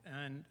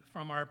and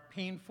from our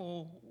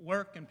painful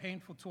work and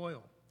painful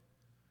toil.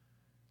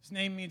 His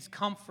name means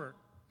comfort.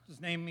 His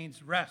name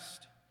means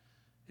rest.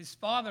 His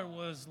father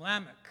was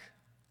Lamech,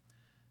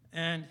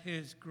 and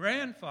his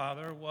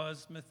grandfather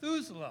was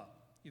Methuselah.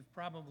 You've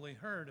probably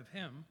heard of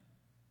him.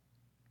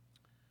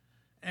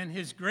 And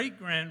his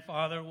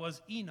great-grandfather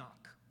was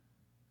Enoch.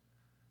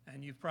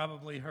 And you've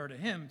probably heard of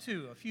him,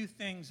 too. A few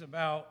things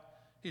about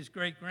his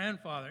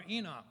great-grandfather,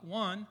 Enoch.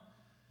 One,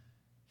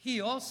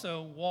 he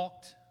also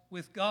walked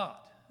with God.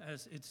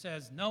 As it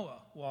says,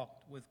 Noah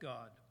walked with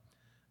God.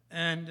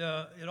 And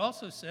it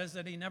also says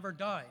that he never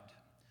died,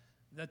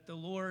 that the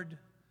Lord,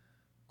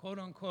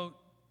 quote-unquote,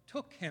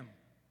 took him.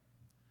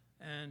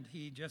 And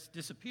he just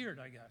disappeared,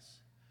 I guess.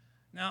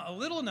 Now, a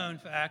little-known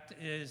fact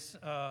is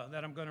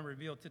that I'm going to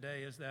reveal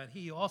today is that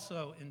he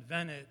also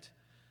invented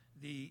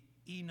the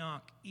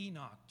Enoch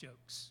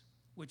jokes,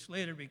 which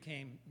later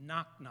became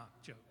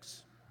knock-knock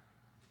jokes.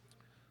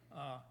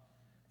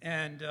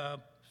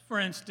 For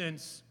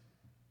instance,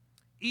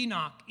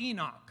 Enoch,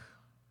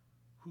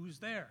 who's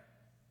there?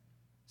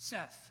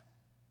 Seth.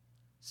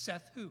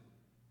 Seth who?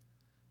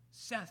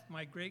 Seth,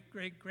 my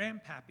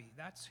great-great-grandpappy,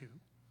 that's who.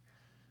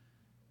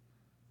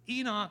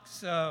 Enoch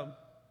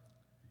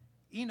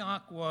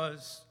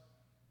was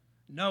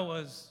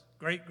Noah's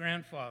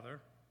great-grandfather,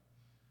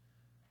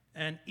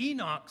 and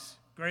Enoch's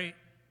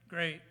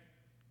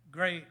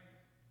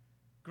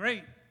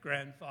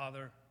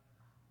great-great-great-great-grandfather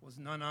was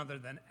none other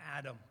than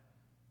Adam.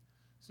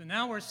 So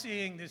now we're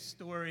seeing this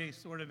story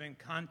sort of in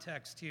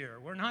context here.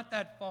 We're not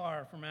that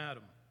far from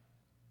Adam,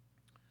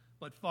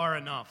 but far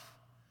enough.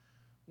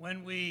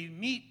 When we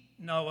meet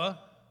Noah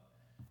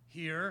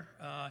here,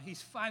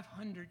 he's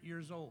 500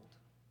 years old.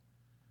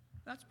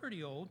 That's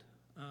pretty old.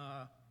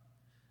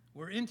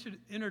 We're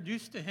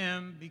introduced to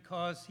him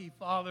because he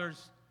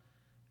fathers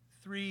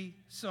 3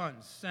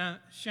 sons,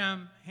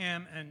 Shem,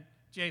 Ham, and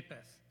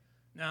Japheth.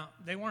 Now,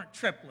 they weren't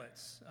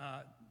triplets.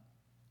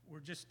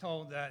 We're just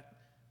told that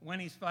when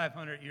he's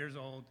 500 years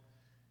old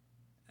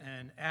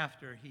and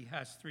after, he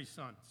has 3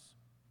 sons.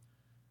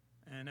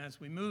 And as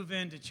we move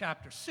into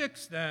chapter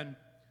 6, then,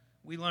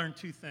 we learn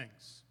two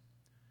things.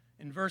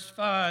 In verse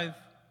 5,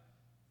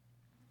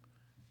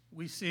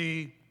 we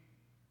see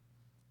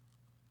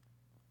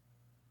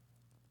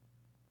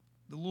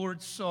the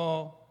Lord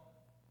saw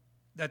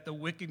that the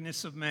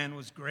wickedness of man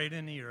was great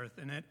in the earth,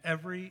 and that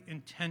every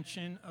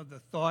intention of the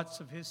thoughts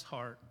of his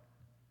heart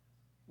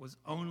was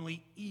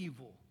only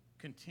evil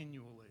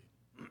continually.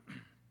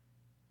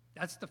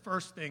 That's the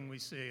first thing we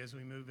see as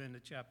we move into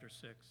chapter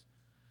 6.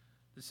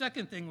 The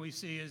second thing we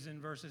see is in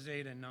verses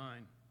 8 and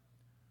 9.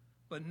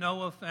 But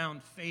Noah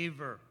found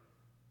favor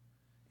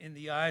in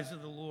the eyes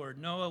of the Lord.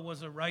 Noah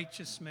was a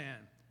righteous man.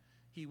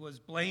 He was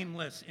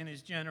blameless in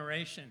his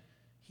generation.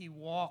 He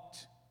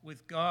walked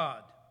with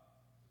God.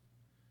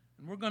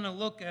 And we're going to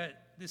look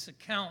at this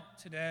account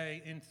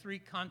today in three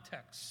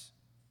contexts.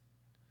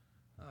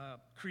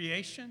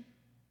 Creation,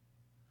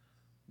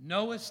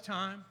 Noah's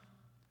time,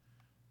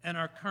 and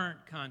our current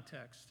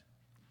context.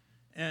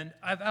 And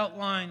I've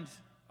outlined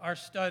our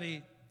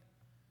study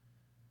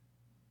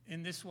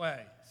in this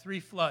way: three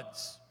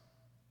floods: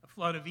 a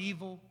flood of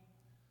evil,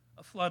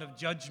 a flood of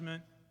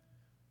judgment,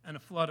 and a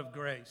flood of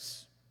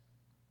grace.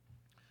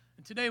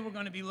 And today we're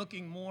going to be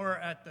looking more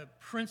at the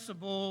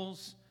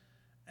principles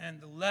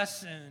and the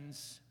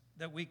lessons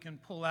that we can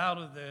pull out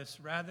of this,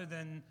 rather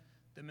than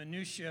the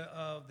minutia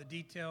of the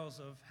details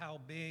of how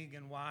big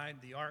and wide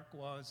the ark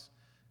was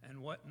and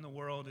what in the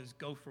world is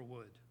gopher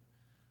wood.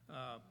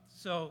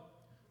 So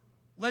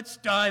let's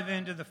dive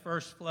into the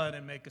first flood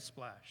and make a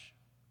splash.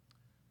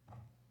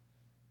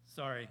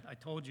 Sorry, I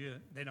told you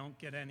they don't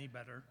get any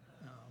better.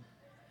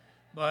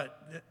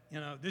 But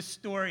this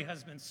story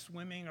has been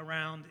swimming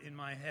around in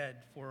my head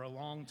for a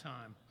long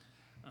time.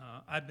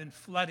 I've been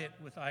flooded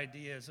with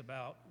ideas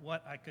about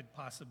what I could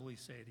possibly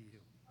say to you.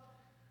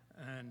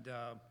 And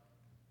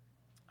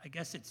I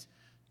guess it's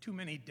too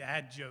many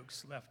dad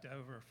jokes left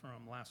over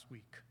from last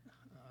week.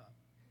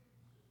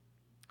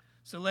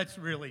 So let's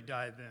really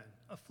dive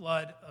in. A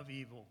flood of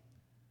evil.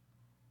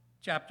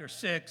 Chapter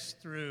 6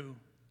 through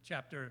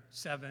chapter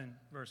 7,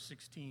 verse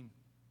 16.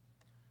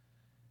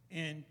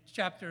 In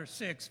chapter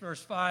 6,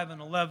 verse 5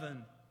 and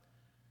 11,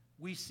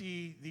 we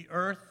see the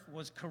earth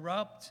was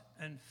corrupt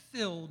and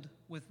filled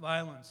with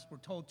violence. We're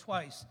told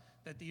twice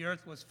that the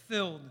earth was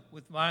filled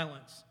with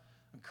violence.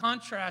 And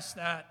contrast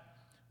that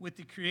with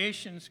the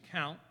creation's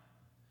account.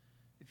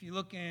 If you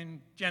look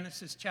in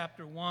Genesis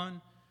chapter 1,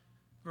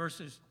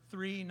 verses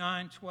 3,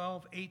 9,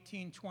 12,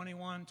 18,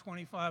 21,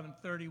 25, and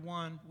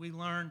 31, we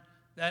learn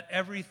that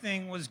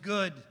everything was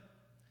good.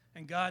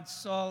 And God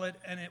saw it,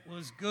 and it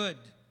was good.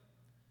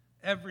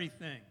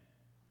 Everything.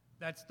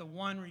 That's the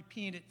one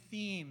repeated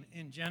theme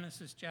in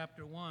Genesis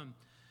chapter 1.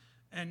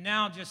 And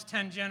now, just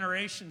 10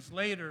 generations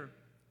later,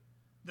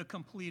 the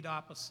complete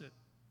opposite.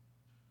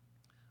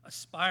 A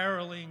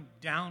spiraling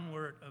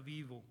downward of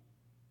evil.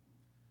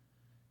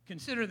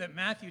 Consider that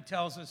Matthew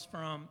tells us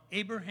from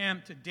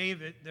Abraham to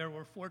David, there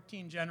were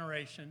 14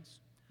 generations.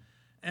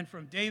 And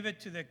from David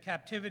to the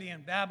captivity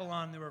in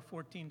Babylon, there were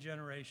 14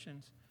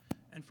 generations.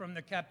 And from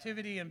the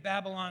captivity in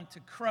Babylon to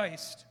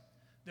Christ,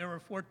 there were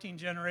 14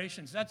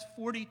 generations. That's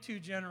 42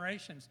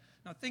 generations.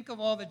 Now think of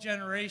all the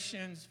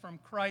generations from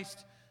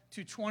Christ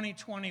to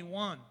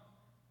 2021.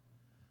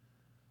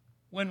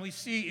 When we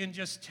see in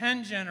just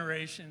 10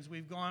 generations,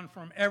 we've gone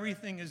from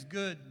everything is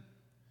good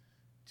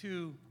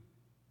to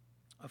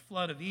a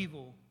flood of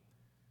evil.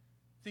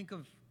 Think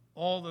of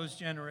all those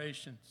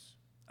generations.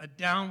 A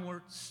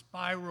downward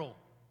spiral.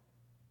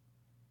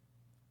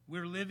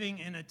 We're living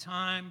in a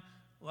time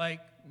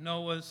like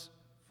Noah's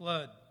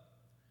flood,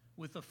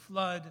 with a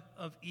flood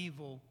of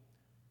evil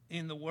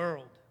in the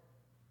world.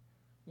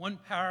 One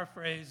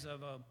paraphrase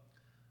of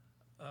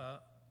a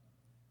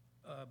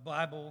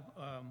Bible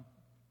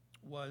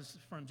was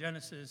from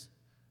Genesis,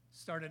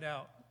 started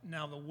out,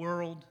 now the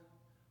world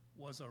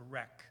was a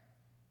wreck.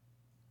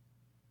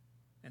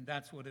 And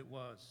that's what it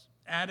was.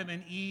 Adam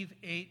and Eve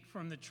ate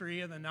from the tree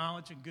of the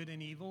knowledge of good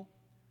and evil,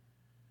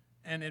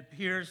 and it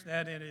appears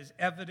that it is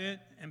evident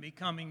and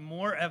becoming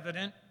more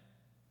evident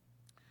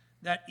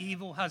that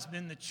evil has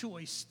been the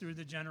choice through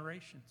the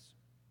generations.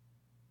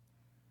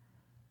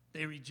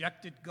 They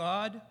rejected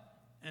God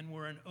and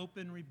were in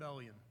open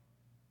rebellion.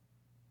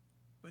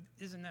 But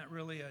isn't that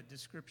really a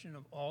description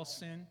of all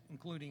sin,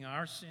 including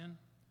our sin?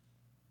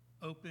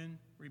 Open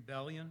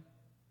rebellion.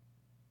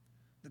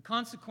 The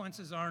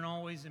consequences aren't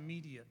always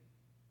immediate,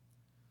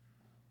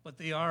 but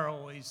they are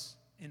always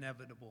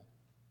inevitable.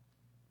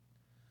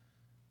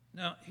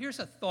 Now, here's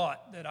a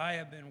thought that I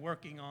have been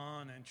working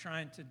on and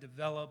trying to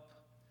develop.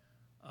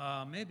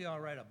 Maybe I'll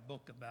write a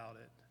book about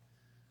it.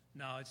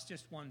 No, it's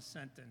just one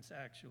sentence,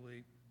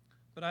 actually.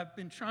 But I've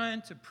been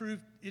trying to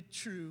prove it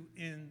true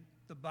in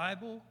the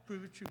Bible,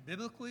 prove it true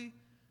biblically,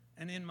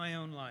 and in my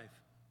own life.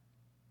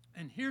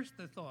 And here's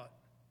the thought.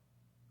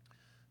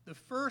 The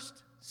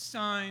first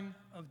sign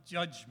of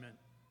judgment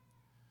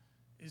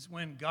is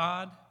when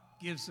God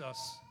gives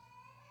us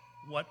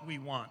what we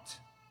want.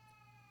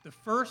 The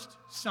first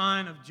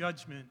sign of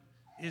judgment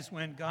is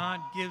when God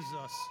gives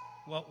us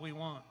what we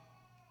want.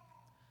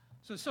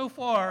 So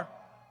far,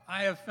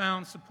 I have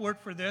found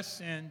support for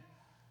this in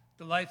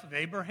the life of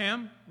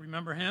Abraham.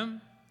 Remember him?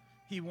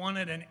 He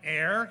wanted an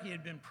heir. He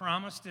had been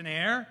promised an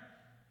heir.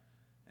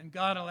 And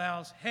God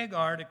allows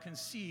Hagar to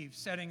conceive,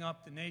 setting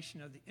up the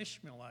nation of the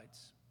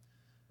Ishmaelites.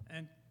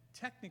 And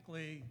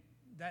technically,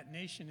 that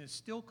nation is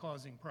still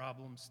causing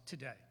problems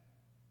today.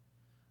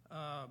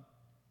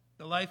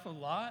 The life of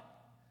Lot,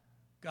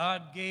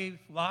 God gave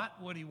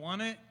Lot what he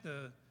wanted,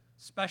 the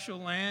special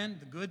land,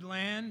 the good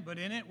land, but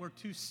in it were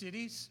two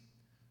cities,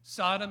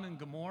 Sodom and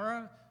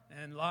Gomorrah,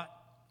 and Lot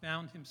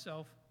found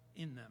himself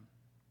in them.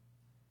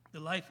 The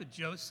life of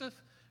Joseph,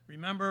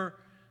 remember,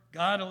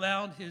 God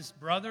allowed his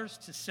brothers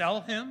to sell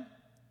him,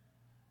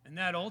 and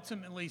that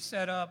ultimately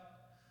set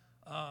up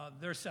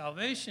their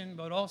salvation,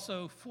 but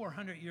also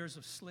 400 years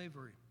of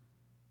slavery.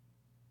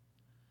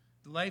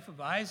 The life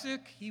of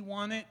Isaac, he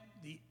wanted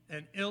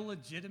an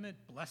illegitimate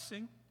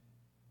blessing,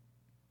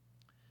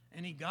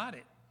 and he got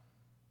it.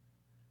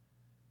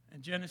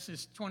 And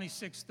Genesis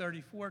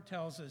 26:34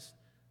 tells us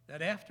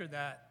that after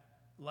that,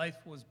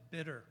 life was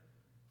bitter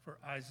for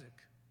Isaac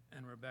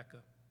and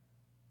Rebekah.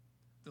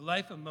 The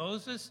life of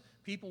Moses,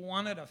 people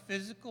wanted a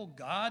physical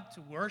God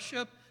to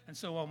worship, and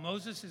so while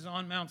Moses is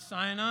on Mount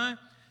Sinai,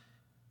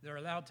 they're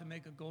allowed to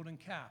make a golden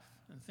calf,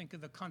 and think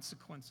of the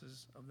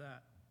consequences of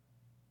that.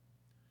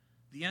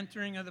 The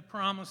entering of the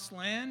promised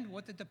land,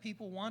 what did the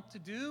people want to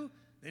do?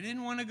 They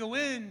didn't want to go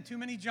in, too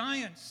many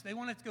giants. They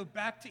wanted to go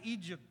back to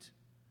Egypt.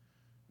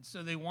 And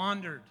so they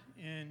wandered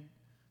in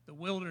the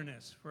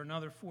wilderness for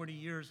another 40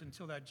 years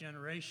until that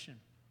generation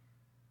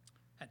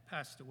had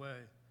passed away.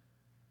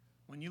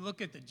 When you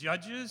look at the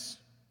judges,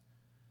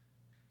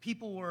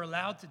 people were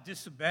allowed to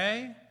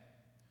disobey.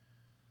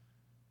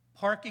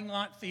 Parking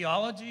lot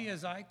theology,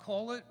 as I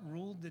call it,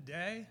 ruled the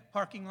day.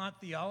 Parking lot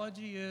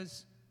theology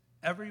is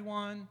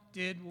everyone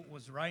did what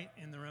was right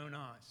in their own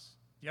eyes.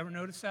 You ever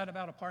notice that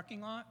about a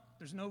parking lot?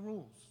 There's no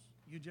rules.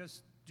 You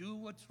just do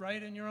what's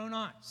right in your own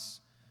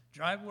eyes.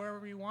 Drive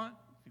wherever you want.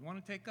 If you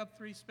want to take up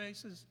 3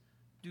 spaces,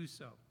 do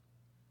so.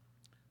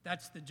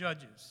 That's the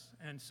judges.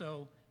 And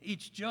so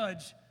each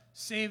judge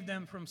saved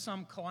them from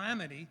some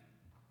calamity,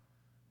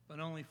 but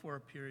only for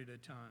a period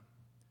of time.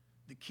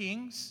 The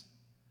kings,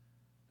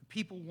 the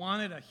people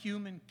wanted a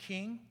human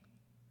king,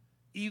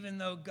 even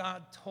though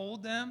God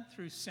told them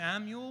through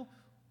Samuel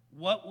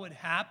what would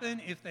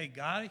happen if they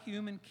got a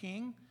human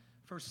king.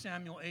 1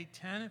 Samuel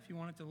 8:10, if you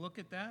wanted to look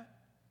at that.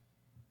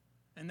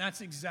 And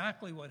that's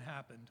exactly what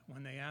happened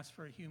when they asked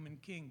for a human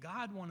king.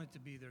 God wanted to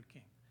be their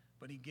king,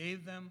 but he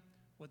gave them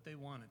what they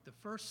wanted. The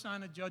first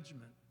sign of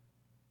judgment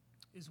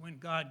is when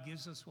God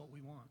gives us what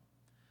we want.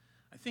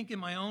 I think in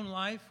my own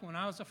life, when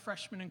I was a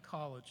freshman in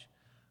college,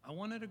 I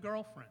wanted a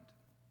girlfriend.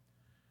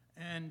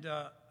 And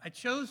I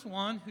chose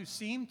one who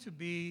seemed to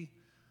be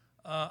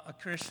a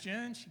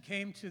Christian. She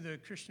came to the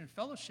Christian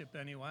fellowship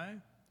anyway.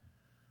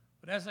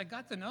 But as I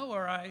got to know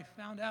her, I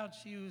found out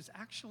she was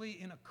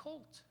actually in a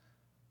cult.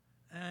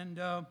 And,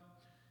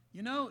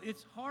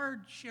 it's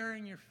hard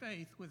sharing your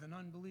faith with an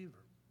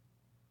unbeliever,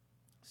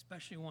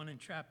 especially one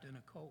entrapped in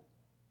a cult.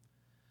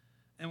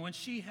 And when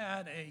she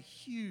had a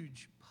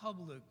huge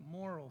public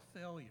moral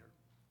failure,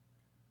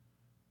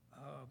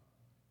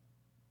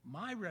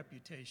 my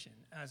reputation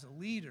as a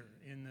leader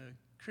in the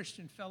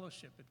Christian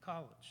fellowship at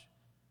college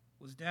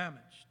was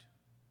damaged.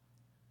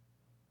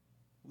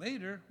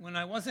 Later, when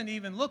I wasn't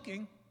even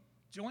looking,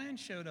 Joanne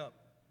showed up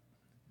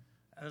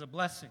as a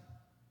blessing.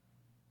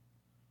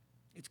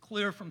 It's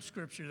clear from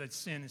Scripture that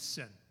sin is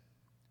sin.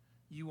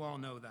 You all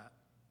know that.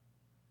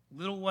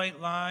 Little white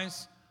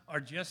lies are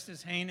just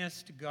as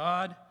heinous to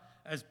God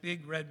as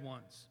big red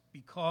ones,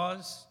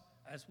 because,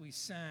 as we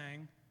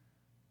sang,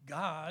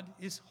 God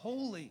is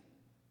holy.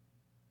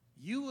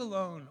 You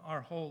alone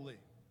are holy.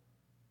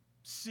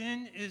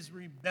 Sin is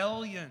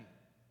rebellion.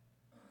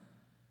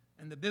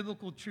 And the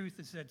biblical truth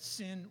is that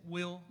sin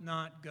will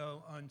not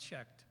go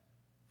unchecked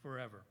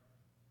forever.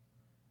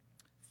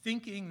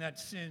 Thinking that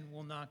sin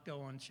will not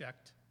go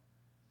unchecked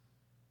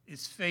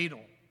is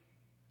fatal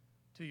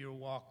to your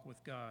walk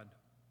with God.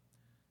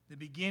 The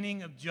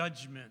beginning of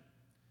judgment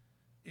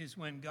is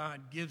when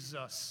God gives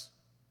us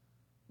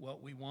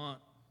what we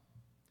want.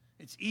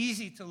 It's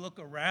easy to look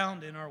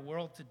around in our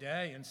world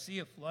today and see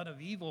a flood of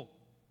evil.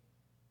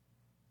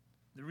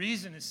 The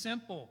reason is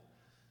simple.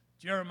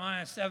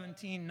 Jeremiah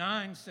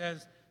 17:9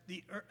 says,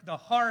 the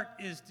heart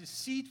is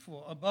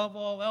deceitful above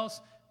all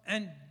else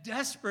and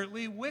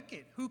desperately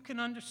wicked. Who can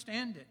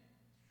understand it?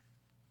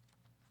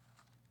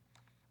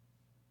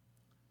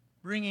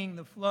 Bringing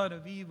the flood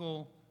of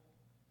evil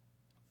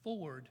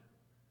forward,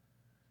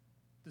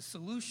 the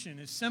solution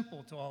is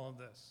simple to all of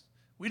this.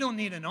 We don't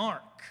need an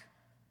ark.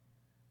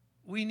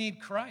 We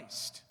need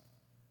Christ.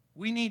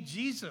 We need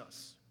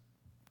Jesus.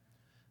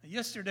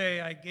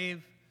 Yesterday, I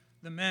gave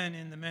the men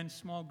in the men's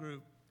small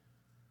group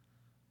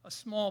a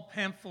small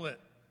pamphlet,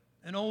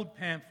 an old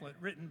pamphlet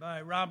written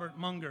by Robert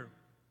Munger.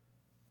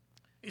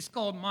 It's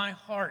called My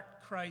Heart,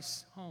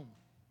 Christ's Home.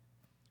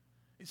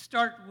 It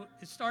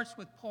starts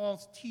with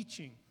Paul's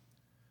teaching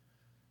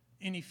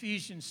in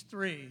Ephesians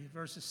 3,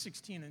 verses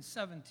 16 and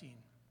 17.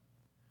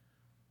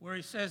 where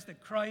he says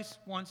that Christ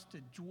wants to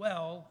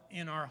dwell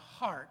in our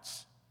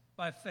hearts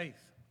by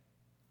faith.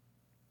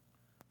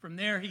 From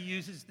there, he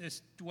uses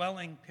this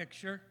dwelling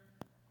picture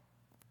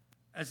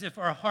as if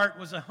our heart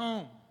was a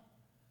home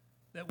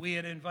that we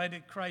had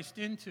invited Christ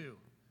into.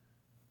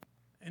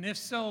 And if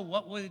so,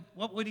 what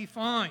would he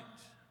find?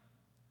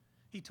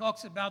 He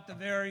talks about the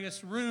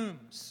various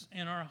rooms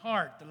in our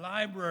heart. The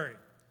library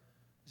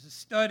is a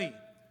study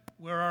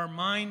where our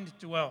mind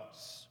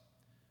dwells.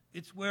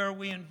 It's where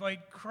we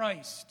invite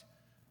Christ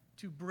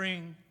to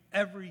bring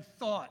every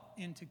thought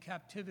into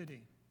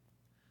captivity.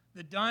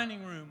 The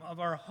dining room of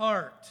our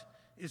heart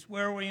is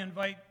where we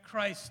invite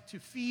Christ to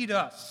feed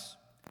us.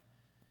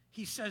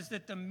 He says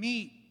that the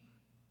meat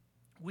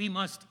we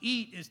must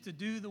eat is to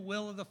do the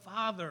will of the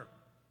Father.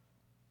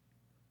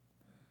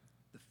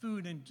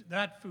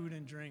 That food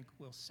and drink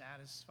will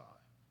satisfy.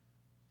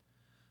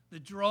 The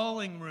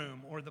drawing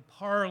room or the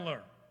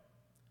parlor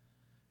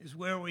is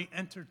where we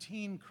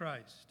entertain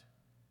Christ.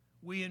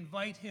 We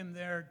invite him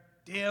there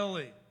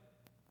daily.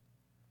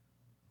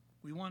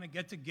 We want to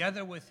get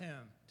together with him,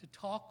 to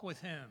talk with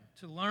him,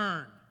 to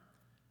learn.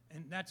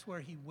 And that's where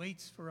he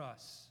waits for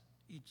us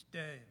each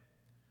day.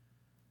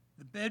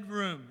 The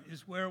bedroom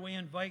is where we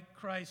invite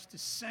Christ to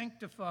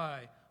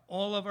sanctify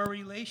all of our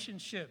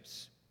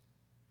relationships.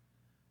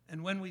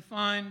 And when we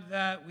find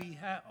that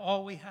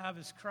all we have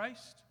is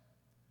Christ,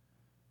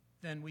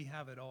 then we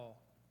have it all.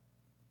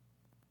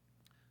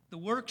 The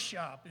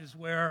workshop is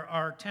where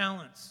our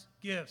talents,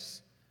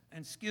 gifts,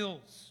 and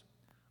skills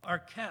are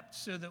kept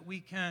so that we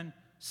can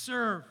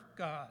serve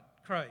God,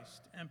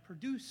 Christ, and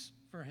produce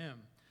for him.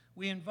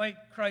 We invite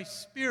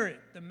Christ's Spirit,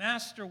 the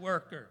master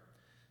worker,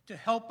 to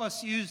help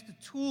us use the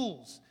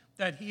tools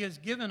that he has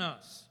given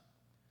us.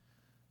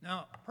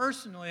 Now,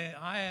 personally,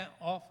 I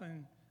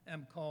often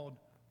am called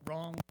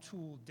Wrong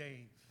Tool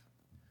Dave.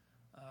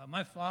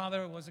 My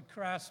father was a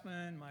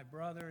craftsman. My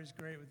brother is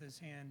great with his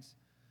hands.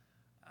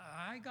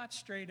 I got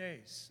straight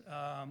A's.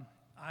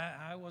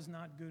 I was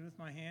not good with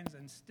my hands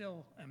and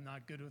still am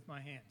not good with my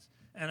hands.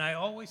 And I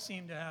always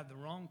seem to have the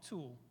wrong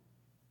tool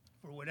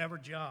for whatever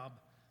job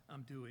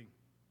I'm doing.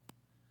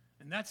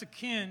 And that's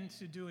akin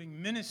to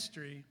doing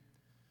ministry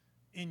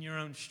in your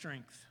own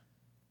strength.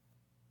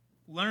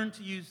 Learn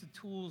to use the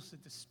tools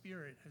that the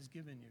Spirit has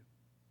given you.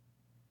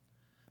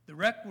 The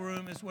rec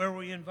room is where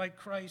we invite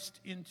Christ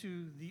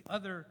into the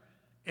other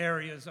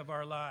areas of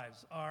our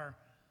lives, our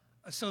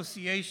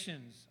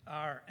associations,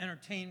 our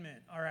entertainment,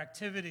 our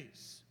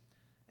activities,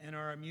 and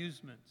our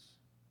amusements.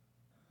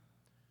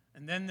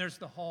 And then there's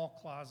the hall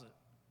closet.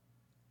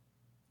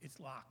 It's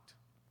locked.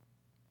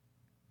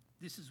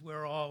 This is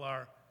where all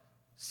our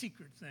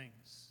secret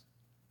things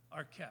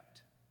are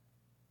kept.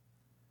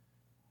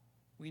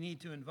 We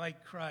need to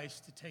invite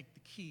Christ to take the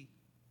key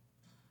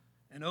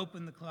and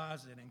open the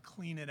closet and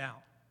clean it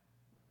out.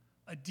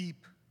 A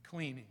deep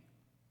cleaning.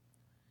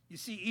 You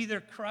see, either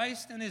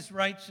Christ and his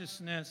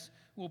righteousness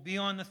will be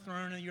on the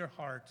throne of your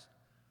heart,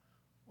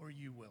 or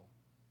you will.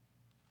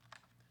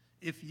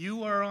 If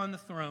you are on the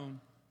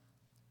throne,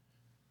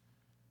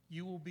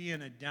 you will be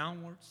in a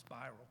downward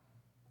spiral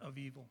of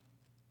evil,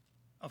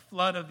 a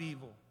flood of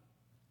evil.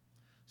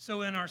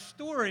 So in our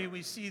story,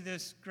 we see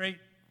this great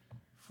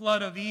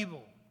flood of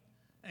evil,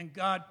 and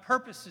God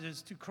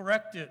purposes to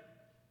correct it.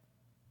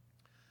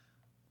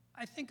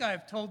 I think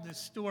I've told this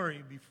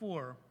story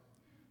before,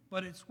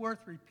 but it's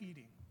worth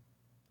repeating.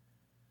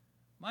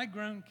 My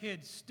grown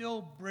kids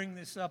still bring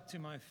this up to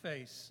my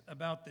face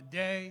about the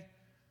day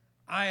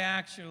I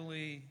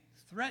actually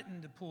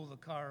threatened to pull the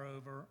car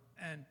over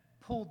and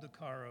pulled the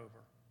car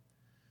over.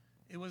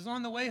 It was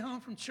on the way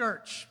home from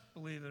church,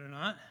 believe it or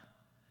not,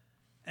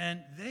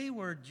 and they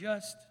were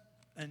just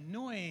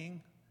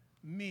annoying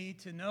me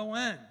to no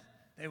end.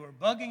 They were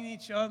bugging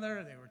each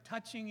other, they were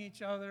touching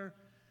each other,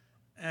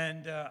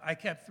 and I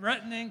kept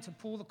threatening to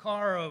pull the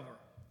car over.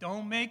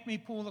 Don't make me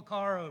pull the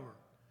car over.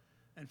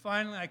 And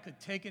finally, I could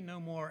take it no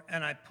more,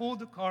 and I pulled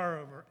the car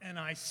over, and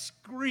I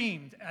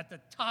screamed at the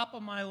top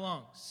of my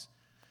lungs,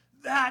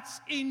 "That's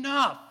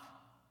enough!"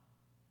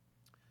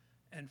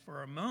 And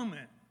for a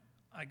moment,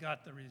 I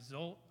got the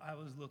result I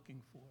was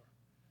looking for.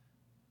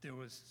 There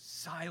was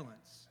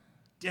silence,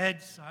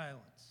 dead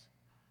silence.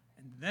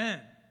 And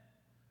then,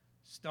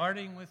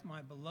 starting with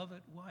my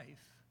beloved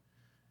wife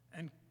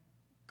and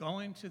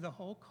going to the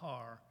whole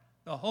car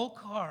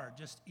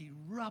just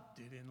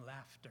erupted in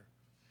laughter.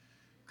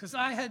 Because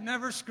I had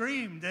never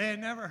screamed. They had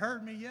never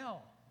heard me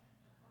yell.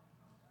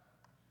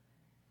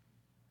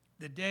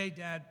 The day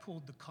Dad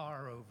pulled the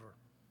car over.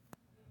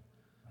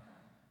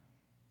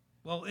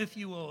 Well, if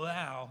you will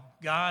allow,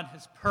 God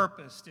has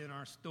purposed in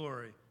our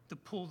story to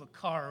pull the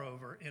car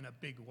over in a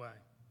big way.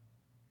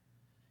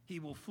 He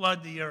will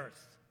flood the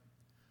earth.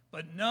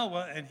 But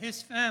Noah and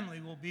his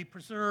family will be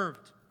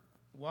preserved.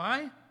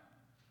 Why?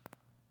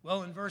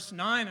 Well, in verse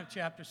 9 of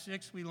chapter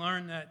 6, we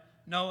learn that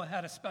Noah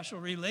had a special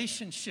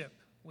relationship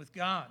with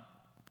God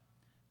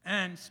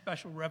and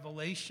special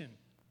revelation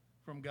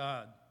from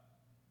God.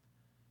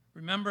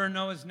 Remember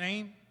Noah's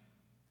name?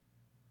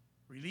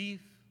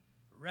 Relief,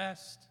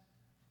 rest,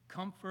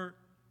 comfort.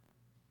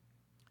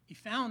 He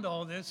found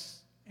all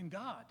this in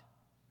God.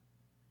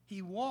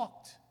 He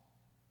walked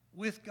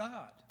with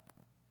God.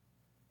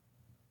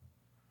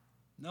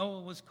 Noah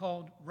was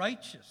called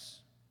righteous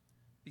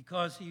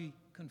because he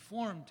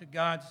conformed to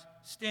God's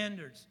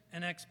standards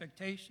and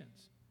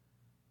expectations.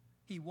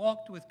 He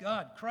walked with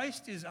God.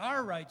 Christ is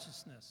our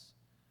righteousness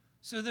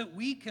so that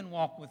we can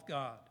walk with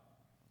God.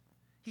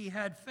 He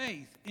had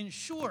faith. In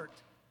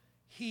short,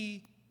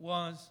 he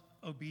was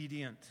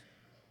obedient.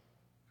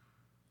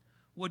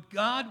 What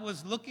God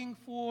was looking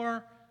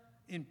for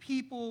in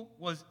people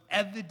was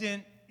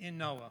evident in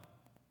Noah.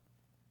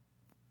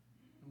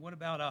 And what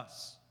about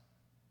us?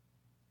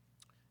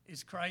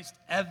 Is Christ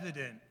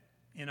evident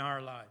in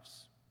our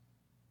lives?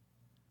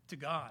 To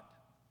God?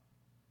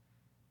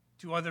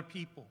 To other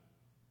people?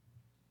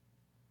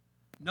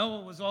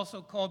 Noah was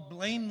also called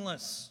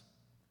blameless.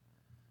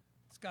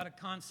 It's got a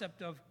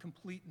concept of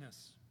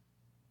completeness.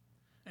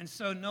 And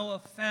so Noah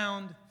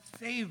found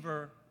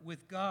favor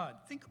with God.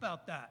 Think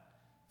about that.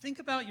 Think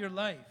about your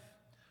life.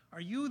 Are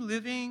you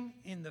living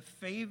in the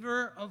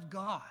favor of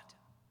God?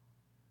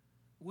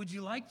 Would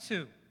you like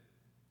to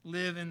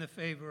live in the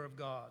favor of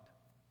God?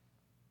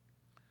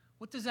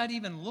 What does that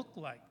even look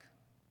like?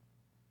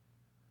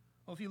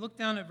 Well, if you look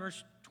down at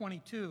verse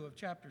 22 of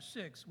chapter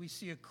 6, we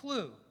see a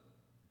clue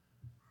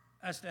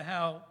as to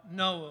how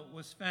Noah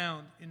was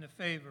found in the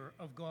favor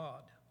of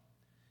God.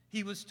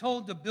 He was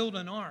told to build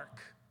an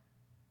ark,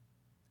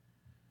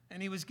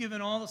 and he was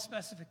given all the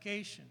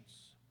specifications.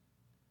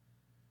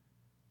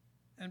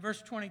 And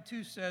verse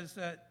 22 says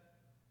that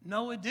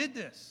Noah did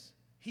this.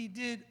 He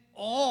did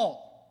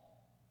all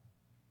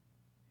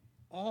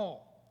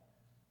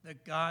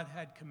that God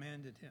had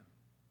commanded him.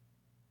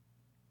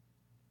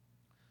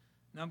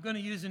 Now, I'm going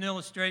to use an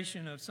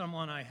illustration of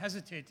someone I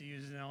hesitate to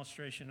use an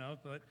illustration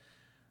of, but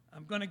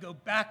I'm going to go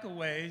back a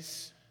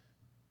ways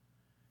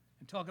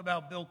and talk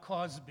about Bill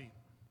Cosby,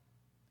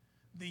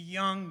 the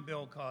young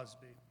Bill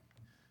Cosby.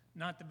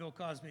 Not the Bill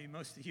Cosby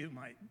most of you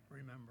might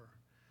remember.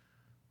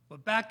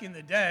 But back in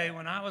the day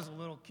when I was a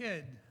little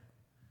kid,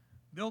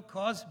 Bill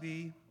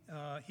Cosby,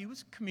 he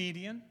was a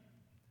comedian,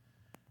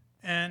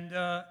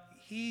 and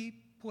he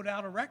put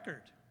out a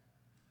record.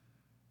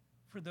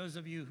 For those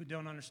of you who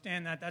don't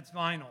understand that, that's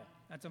vinyl.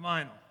 That's a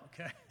vinyl,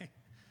 okay?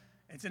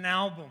 It's an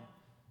album.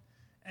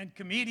 And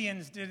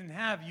comedians didn't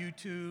have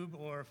YouTube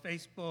or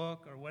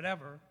Facebook or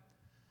whatever.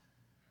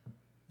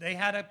 They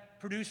had to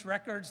produce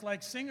records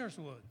like singers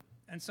would.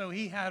 And so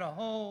he had a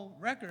whole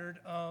record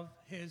of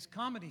his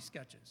comedy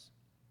sketches.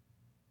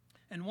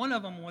 And one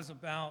of them was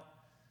about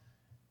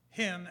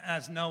him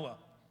as Noah.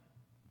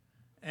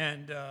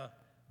 And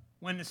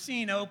when the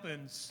scene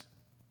opens,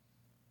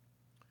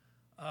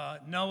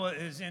 Noah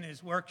is in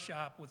his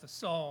workshop with a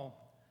saw,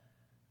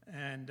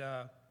 and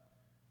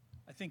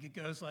I think it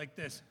goes like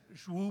this: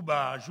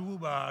 Zhuba,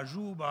 zhuba,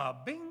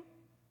 zhuba, bing.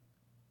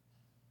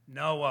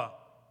 Noah,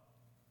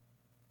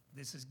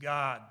 this is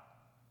God.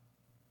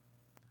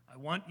 I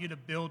want you to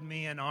build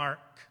me an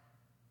ark.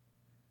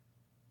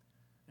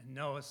 And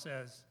Noah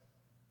says,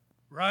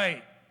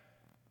 right,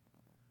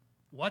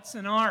 what's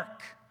an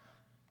ark?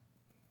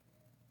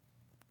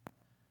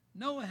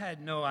 Noah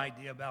had no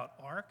idea about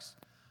arks.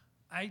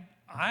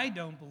 I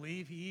don't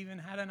believe he even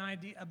had an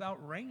idea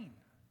about rain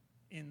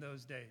in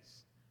those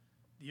days.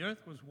 The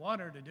earth was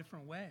watered a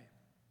different way.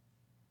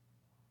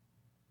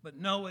 But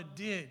Noah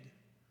did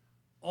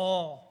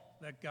all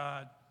that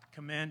God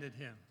commanded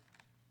him.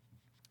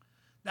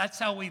 That's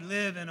how we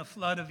live in a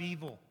flood of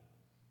evil.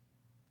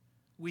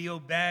 We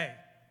obey.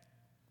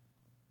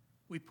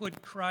 We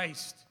put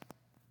Christ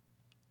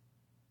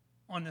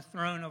on the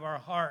throne of our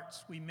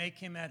hearts. We make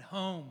him at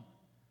home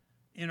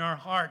in our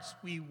hearts.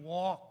 We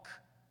walk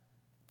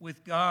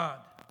with God.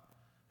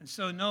 And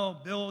so Noah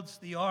builds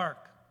the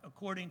ark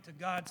according to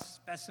God's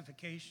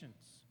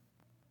specifications.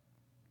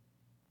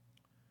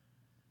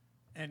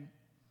 And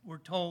we're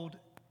told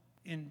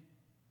in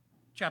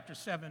chapter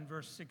 7,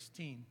 verse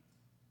 16,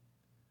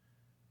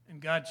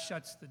 and God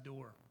shuts the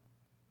door.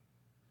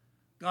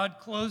 God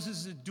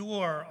closes the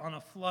door on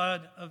a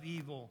flood of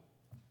evil.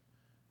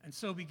 And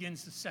so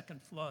begins the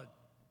second flood,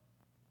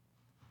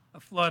 a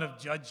flood of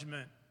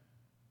judgment.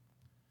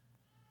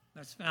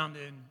 That's found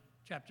in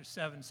chapter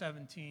 7,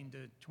 17 to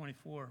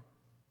 24.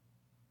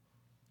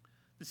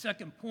 The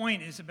second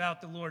point is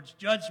about the Lord's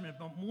judgment,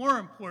 but more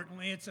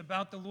importantly, it's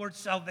about the Lord's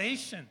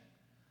salvation.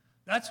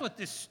 That's what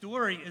this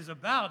story is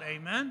about,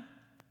 amen?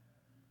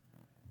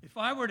 If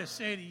I were to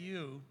say to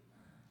you,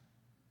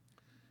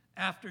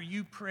 after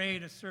you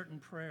prayed a certain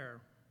prayer,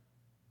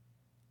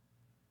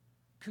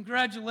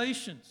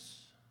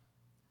 congratulations,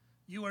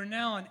 you are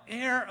now an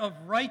heir of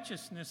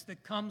righteousness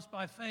that comes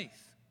by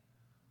faith.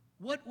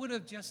 What would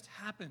have just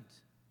happened?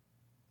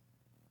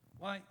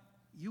 Why,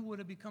 you would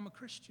have become a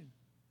Christian.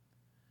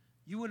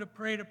 You would have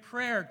prayed a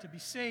prayer to be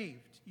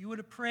saved. You would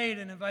have prayed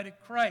and invited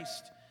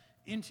Christ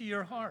into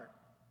your heart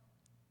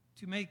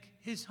to make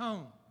his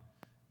home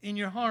in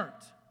your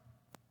heart.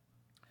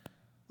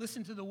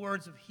 Listen to the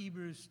words of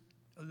Hebrews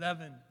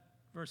 11,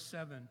 verse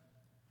 7.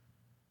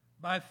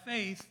 By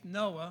faith,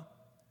 Noah,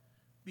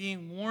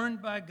 being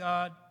warned by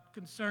God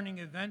concerning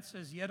events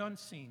as yet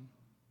unseen,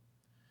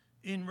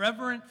 in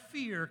reverent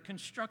fear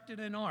constructed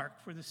an ark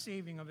for the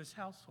saving of his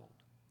household.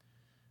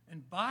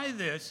 And by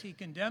this he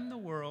condemned the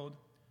world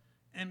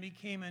and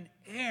became an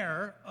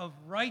heir of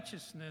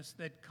righteousness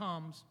that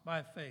comes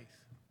by faith.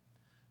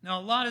 Now,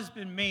 a lot has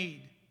been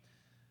made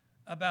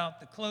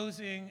about the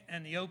closing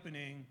and the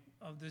opening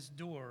of this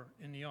door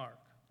in the ark.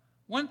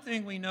 One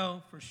thing we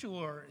know for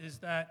sure is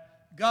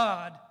that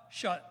God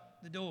shut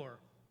the door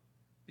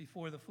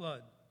before the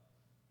flood.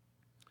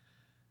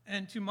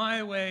 And to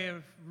my way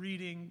of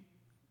reading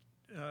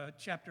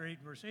chapter 8,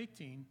 verse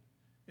 18,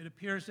 it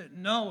appears that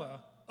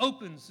Noah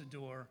opens the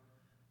door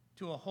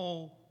to a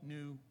whole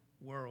new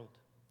world.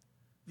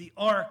 The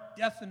ark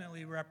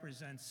definitely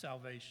represents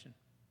salvation,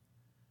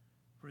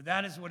 for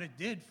that is what it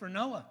did for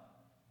Noah.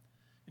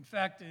 In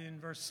fact, in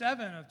verse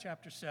 7 of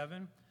chapter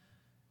 7,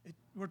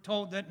 we're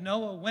told that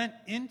Noah went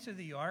into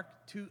the ark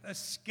to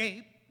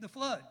escape the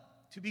flood,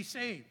 to be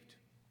saved.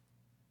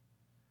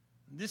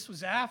 And this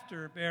was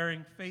after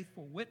bearing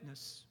faithful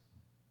witness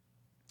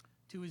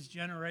to his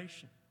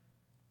generation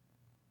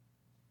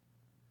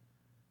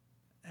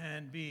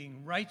and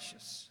being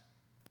righteous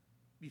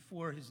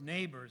before his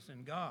neighbors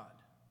and God.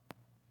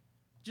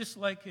 Just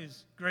like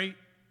his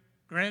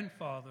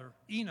great-grandfather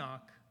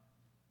Enoch,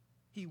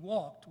 he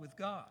walked with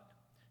God.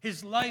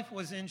 His life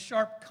was in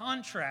sharp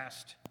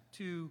contrast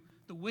to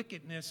the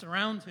wickedness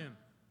around him.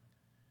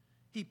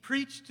 He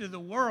preached to the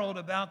world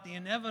about the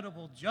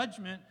inevitable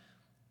judgment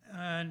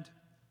and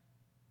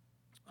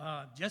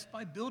just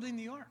by building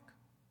the ark,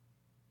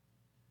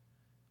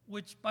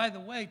 which, by the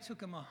way,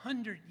 took him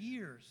 100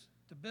 years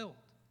to build.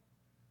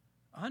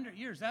 100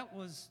 years, that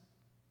was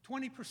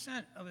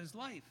 20% of his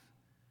life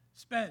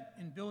spent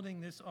in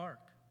building this ark.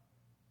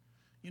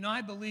 You know,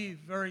 I believe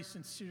very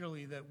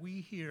sincerely that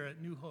we here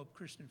at New Hope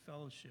Christian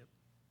Fellowship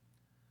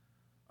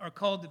are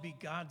called to be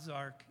God's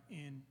ark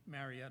in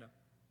Marietta.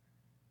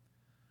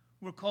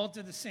 We're called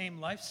to the same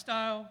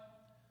lifestyle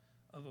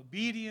of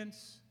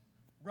obedience,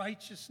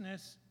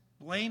 righteousness,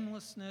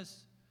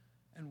 blamelessness,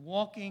 and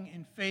walking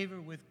in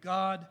favor with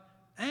God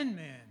and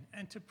man,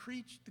 and to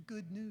preach the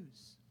good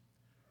news,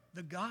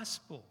 the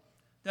gospel,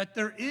 that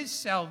there is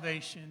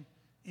salvation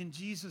in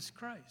Jesus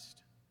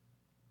Christ.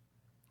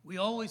 We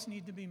always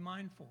need to be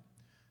mindful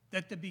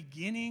that the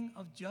beginning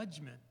of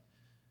judgment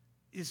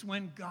is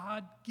when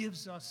God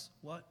gives us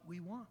what we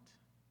want.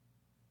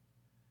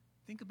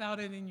 Think about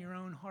it in your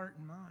own heart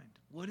and mind.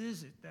 What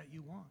is it that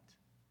you want?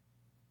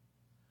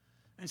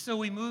 And so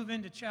we move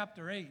into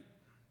chapter 8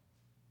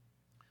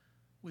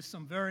 with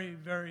some very,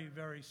 very,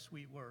 very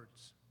sweet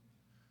words.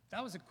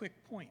 That was a quick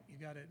point, you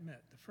got to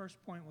admit. The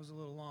first point was a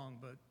little long,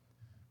 but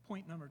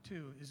point number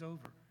 2 is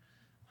over.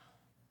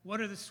 What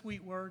are the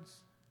sweet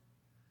words?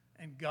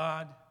 And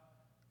God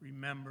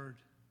remembered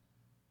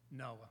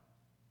Noah.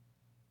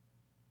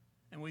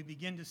 And we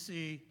begin to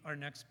see our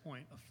next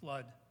point, a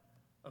flood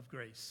of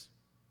grace.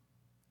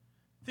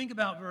 Think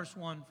about verse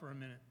 1 for a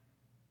minute.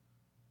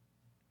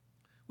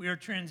 We are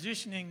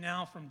transitioning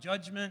now from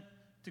judgment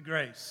to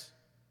grace.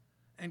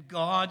 And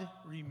God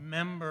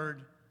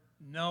remembered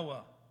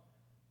Noah.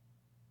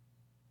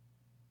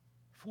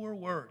 4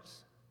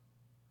 words.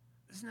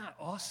 Isn't that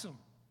awesome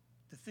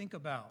to think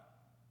about?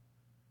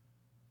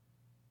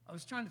 I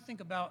was trying to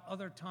think about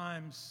other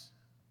times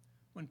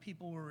when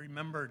people were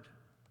remembered.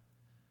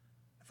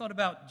 I thought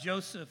about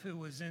Joseph, who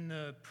was in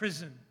the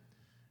prison.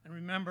 And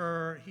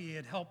remember, he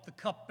had helped the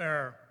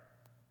cupbearer.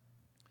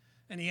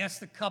 And he asked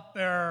the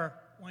cupbearer,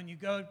 when you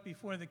go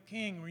before the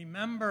king,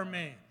 remember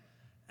me.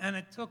 And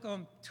it took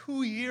him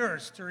 2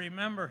 years to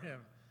remember him.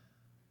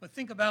 But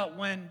think about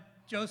when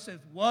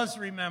Joseph was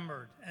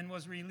remembered and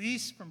was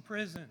released from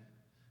prison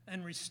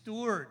and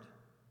restored.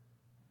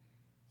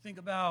 Think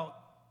about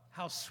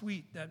how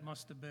sweet that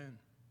must have been.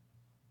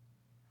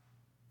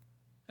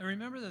 And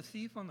remember the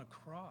thief on the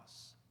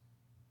cross.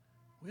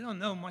 We don't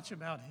know much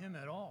about him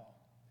at all.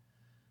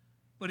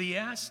 But he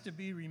asked to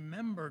be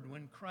remembered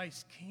when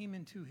Christ came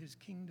into his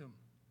kingdom.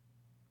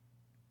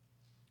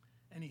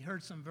 And he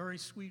heard some very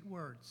sweet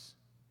words.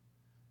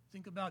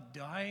 Think about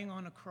dying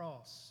on a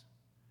cross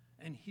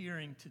and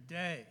hearing,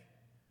 today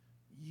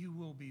you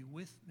will be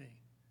with me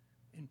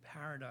in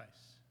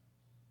paradise.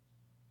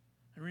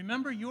 And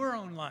remember your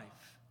own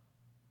life,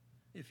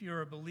 if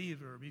you're a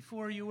believer,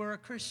 before you were a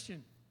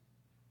Christian.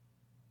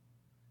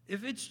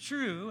 If it's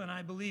true, and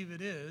I believe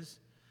it is,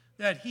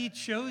 that he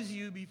chose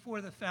you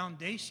before the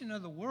foundation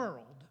of the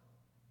world,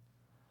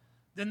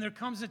 then there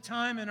comes a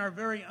time in our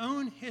very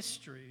own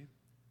history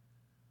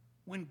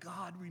when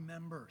God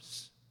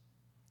remembers,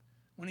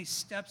 when he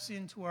steps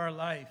into our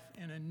life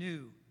in a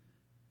new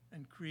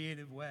and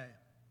creative way.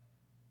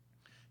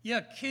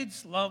 Yeah,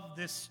 kids love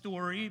this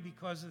story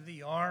because of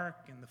the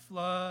ark and the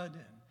flood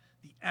and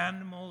the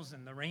animals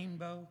and the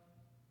rainbow.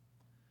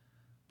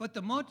 But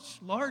the much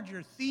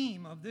larger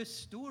theme of this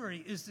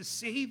story is the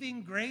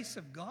saving grace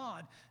of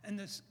God and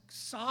this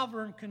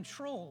sovereign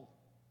control.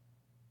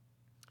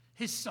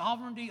 His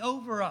sovereignty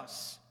over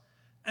us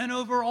and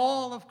over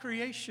all of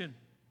creation.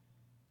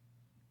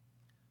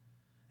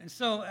 And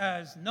so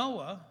as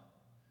Noah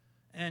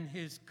and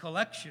his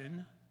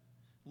collection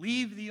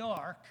leave the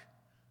ark,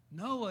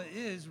 Noah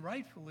is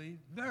rightfully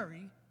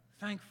very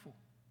thankful.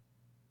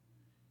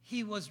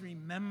 He was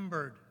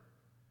remembered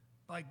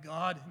by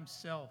God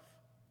himself.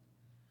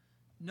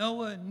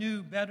 Noah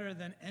knew better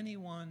than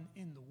anyone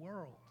in the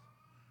world.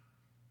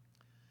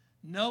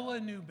 Noah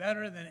knew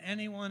better than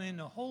anyone in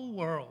the whole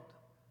world.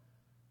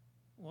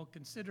 Well,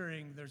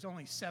 considering there's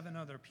only 7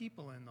 other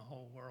people in the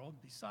whole world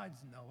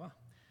besides Noah,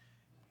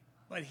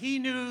 but he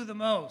knew the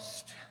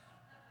most.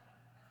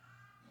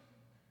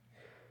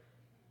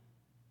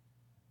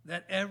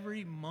 That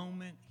every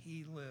moment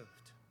he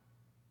lived,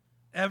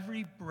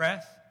 every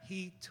breath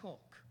he took,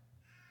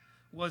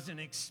 was an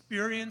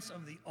experience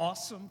of the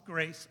awesome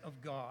grace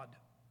of God.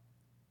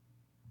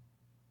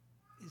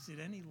 Is it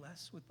any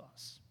less with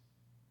us?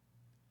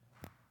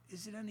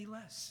 Is it any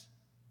less?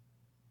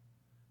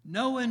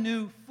 Noah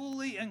knew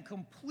fully and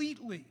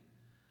completely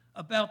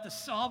about the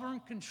sovereign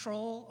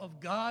control of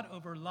God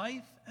over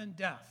life and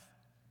death.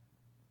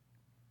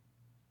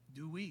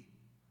 Do we?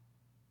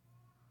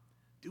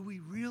 Do we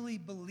really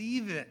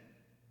believe it?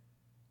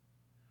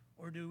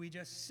 Or do we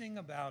just sing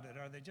about it?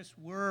 Are they just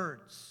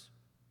words?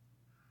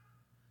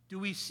 Do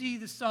we see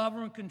the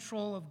sovereign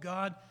control of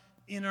God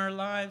in our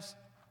lives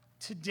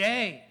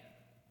today?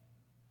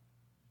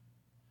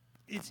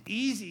 It's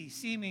easy,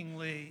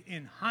 seemingly,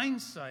 in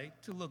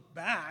hindsight, to look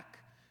back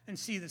and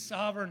see the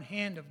sovereign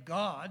hand of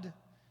God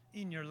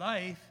in your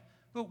life,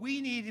 but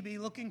we need to be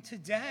looking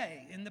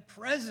today, in the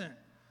present,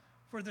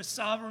 for the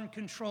sovereign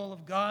control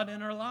of God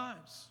in our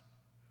lives.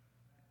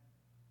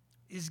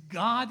 Is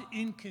God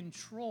in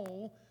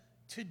control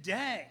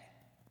today?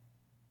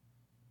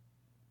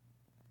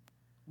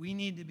 We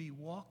need to be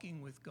walking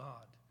with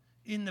God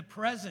in the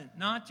present,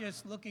 not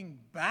just looking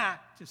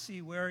back to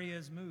see where he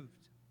has moved.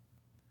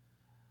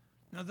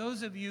 Now,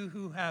 those of you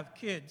who have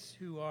kids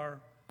who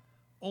are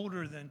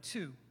older than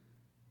 2,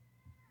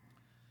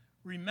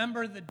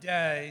 remember the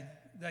day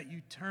that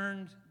you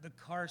turned the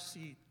car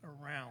seat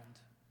around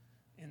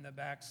in the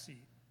back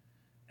seat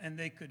and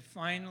they could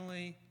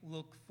finally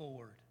look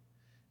forward.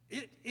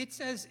 It's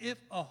as if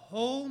a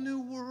whole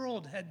new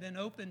world had been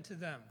opened to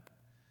them.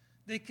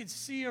 They could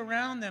see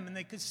around them and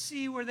they could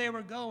see where they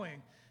were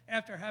going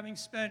after having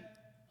spent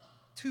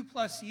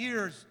 2+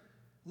 years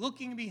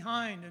looking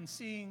behind and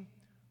seeing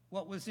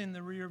what was in the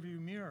rearview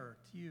mirror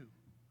to you.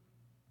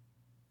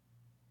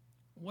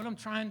 What I'm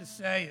trying to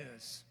say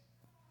is,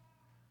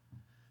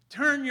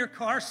 turn your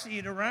car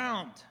seat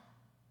around.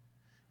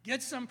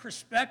 Get some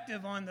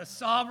perspective on the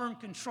sovereign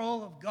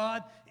control of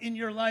God in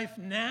your life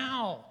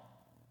now.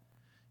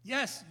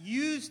 Yes,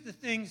 use the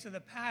things of the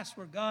past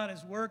where God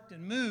has worked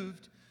and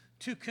moved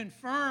to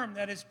confirm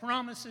that his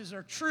promises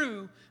are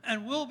true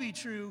and will be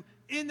true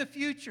in the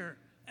future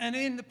and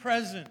in the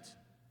present.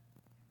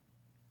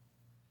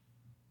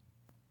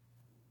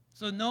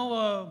 So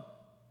Noah,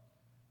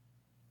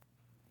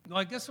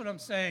 I guess what I'm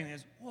saying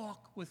is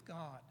walk with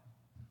God.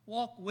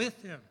 Walk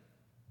with him.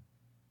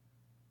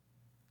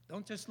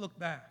 Don't just look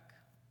back.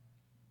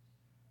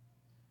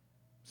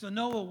 So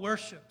Noah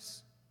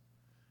worships,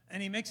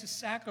 and he makes a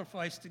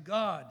sacrifice to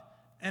God,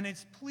 and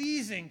it's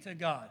pleasing to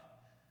God.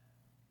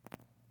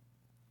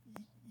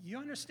 You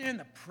understand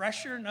the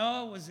pressure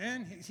Noah was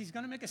in? He's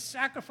going to make a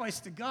sacrifice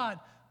to God,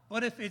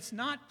 but if it's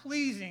not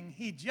pleasing,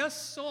 he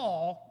just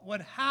saw what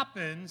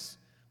happens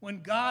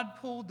when God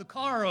pulled the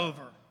car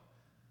over,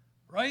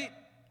 right?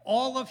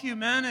 All of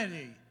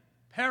humanity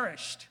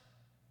perished,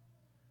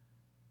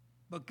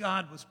 but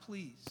God was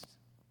pleased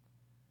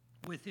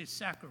with his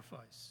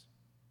sacrifice.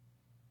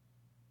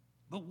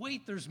 But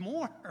wait, there's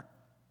more.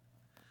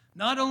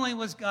 Not only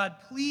was God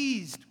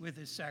pleased with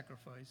his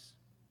sacrifice,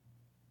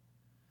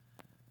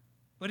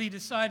 but he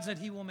decides that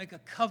he will make a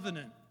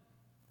covenant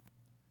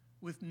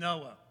with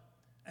Noah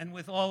and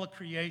with all of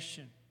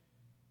creation.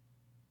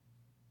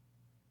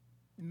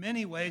 In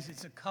many ways,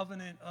 it's a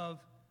covenant of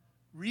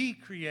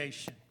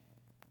recreation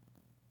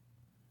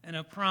and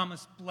a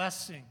promised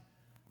blessing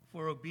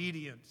for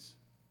obedience.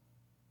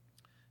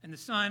 And the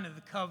sign of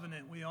the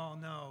covenant, we all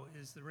know,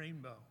 is the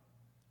rainbow.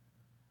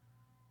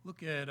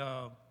 Look at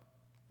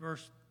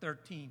verse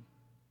 13.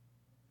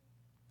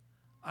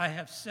 I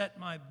have set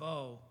my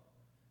bow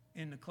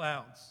in the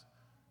clouds.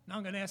 Now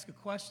I'm going to ask a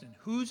question.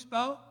 Whose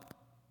bow?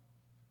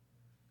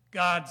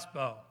 God's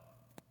bow.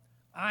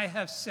 I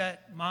have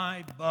set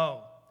my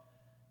bow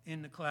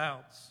in the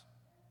clouds.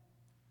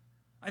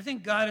 I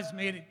think God has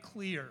made it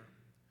clear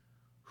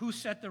who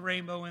set the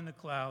rainbow in the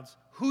clouds,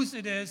 whose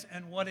it is,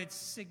 and what it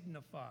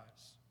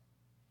signifies.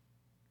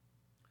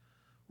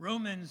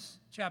 Romans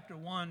chapter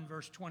 1,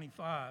 verse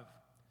 25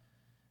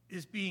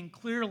 is being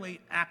clearly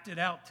acted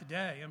out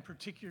today, and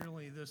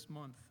particularly this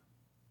month.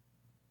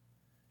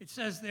 It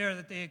says there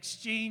that they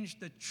exchanged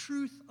the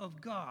truth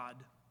of God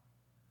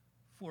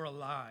for a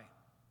lie.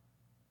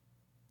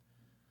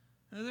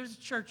 Now, there's a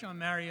church on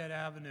Marriott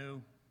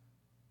Avenue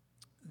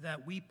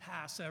that we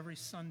pass every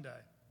Sunday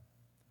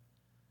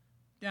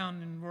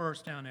down in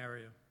Rohrerstown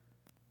area.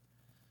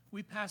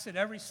 We pass it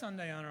every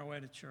Sunday on our way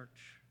to church.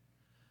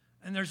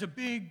 And there's a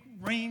big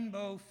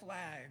rainbow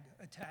flag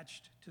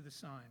attached to the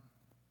sign.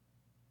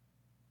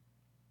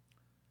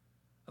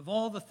 Of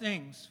all the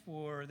things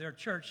for their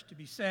church to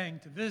be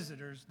saying to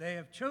visitors, they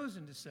have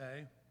chosen to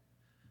say,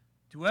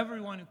 to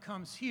everyone who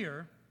comes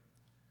here,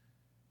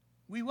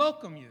 we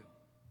welcome you.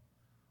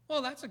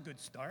 Well, that's a good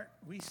start.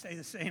 We say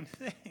the same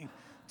thing.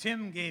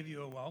 Tim gave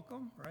you a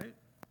welcome, right?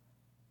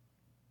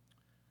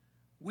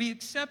 We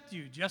accept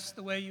you just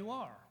the way you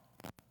are.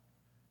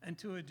 And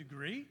to a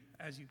degree,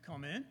 as you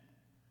come in,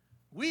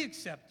 we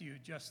accept you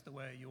just the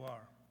way you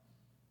are.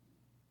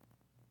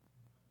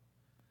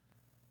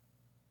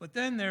 But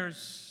then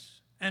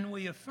there's, and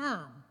we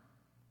affirm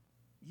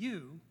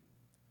you,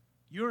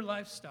 your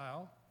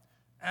lifestyle,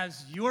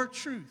 as your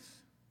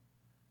truth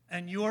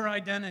and your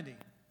identity.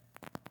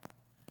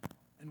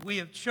 And we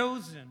have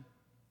chosen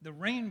the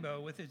rainbow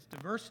with its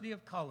diversity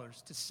of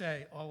colors to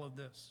say all of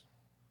this.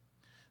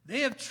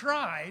 They have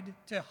tried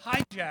to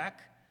hijack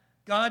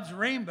God's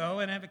rainbow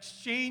and have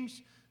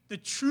exchanged the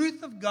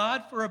truth of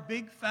God for a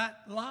big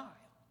fat lie.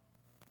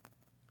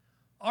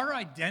 Our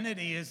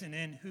identity isn't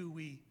in who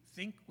we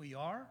think we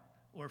are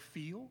or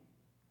feel.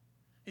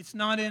 It's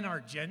not in our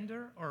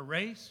gender or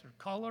race or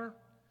color,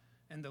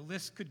 and the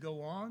list could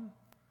go on,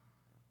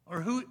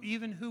 or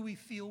even who we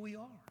feel we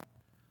are.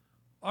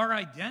 Our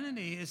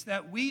identity is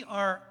that we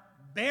are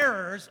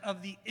bearers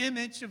of the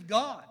image of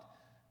God.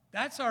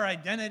 That's our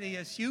identity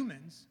as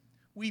humans.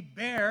 We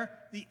bear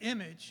the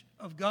image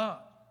of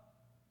God.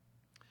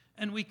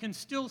 And we can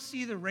still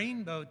see the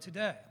rainbow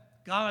today,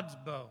 God's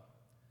bow.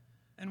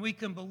 And we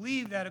can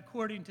believe that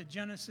according to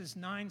Genesis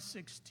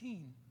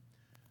 9:16,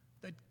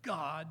 that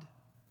God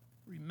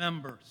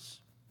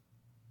remembers.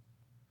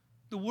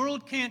 The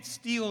world can't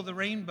steal the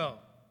rainbow.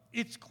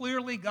 It's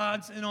clearly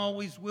God's and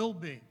always will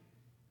be.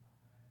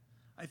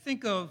 I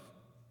think of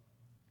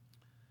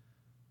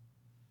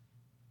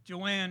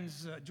Joanne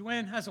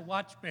has a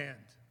watch band,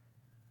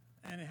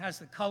 and it has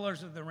the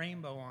colors of the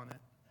rainbow on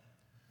it.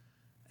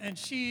 And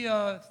she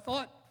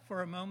thought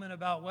for a moment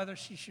about whether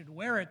she should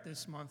wear it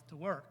this month to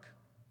work.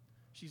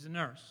 She's a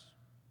nurse.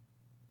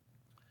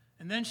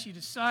 And then she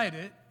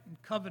decided,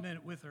 and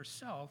covenanted with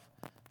herself,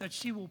 that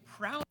she will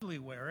proudly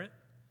wear it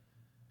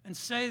and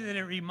say that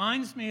it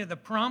reminds me of the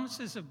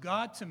promises of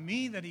God to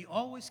me that He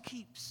always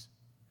keeps.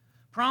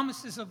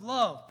 Promises of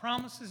love,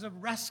 promises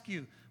of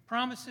rescue,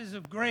 promises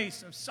of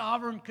grace, of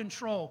sovereign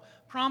control,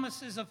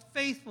 promises of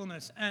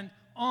faithfulness, and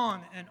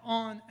on and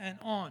on and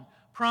on.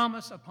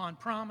 Promise upon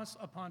promise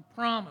upon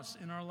promise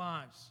in our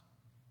lives.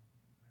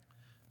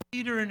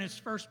 Peter, in his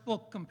first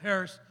book,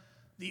 compares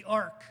the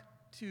ark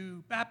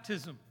to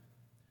baptism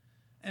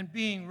and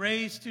being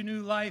raised to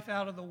new life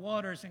out of the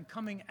waters and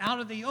coming out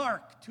of the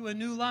ark to a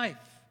new life.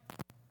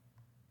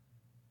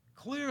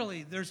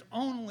 Clearly, there's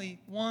only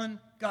one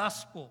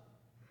gospel,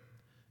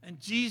 and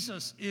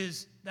Jesus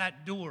is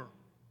that door.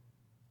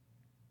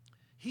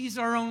 He's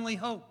our only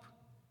hope.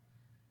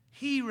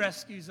 He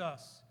rescues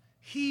us.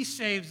 He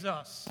saves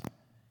us.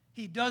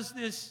 He does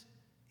this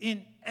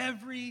in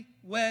every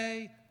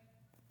way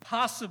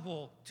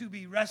possible to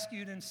be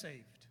rescued and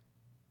saved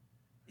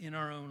in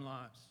our own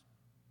lives.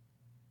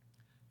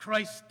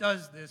 Christ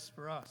does this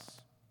for us.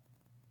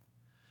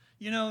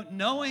 You know,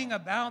 knowing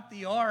about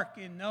the ark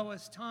in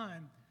Noah's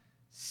time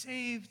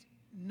saved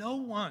no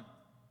one.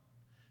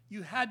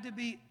 You had to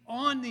be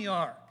on the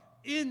ark,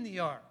 in the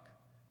ark,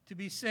 to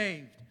be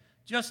saved,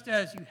 just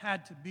as you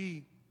have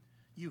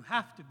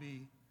to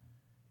be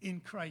in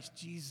Christ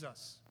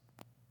Jesus,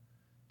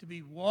 to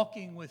be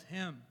walking with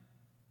Him.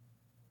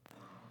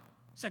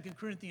 2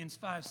 Corinthians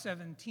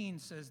 5:17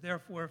 says,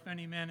 therefore, if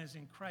any man is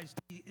in Christ,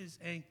 he is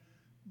a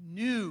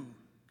new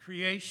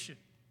creation.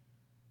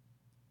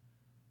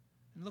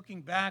 And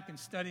looking back and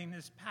studying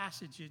this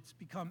passage, it's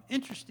become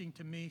interesting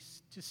to me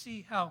to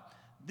see how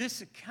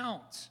this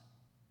account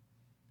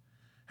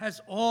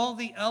has all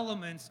the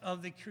elements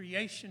of the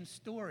creation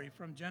story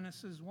from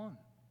Genesis 1.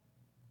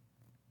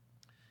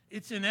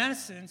 It's in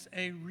essence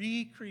a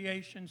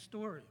recreation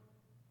story,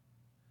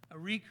 a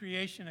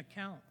recreation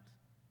account.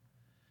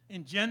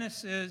 In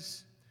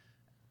Genesis,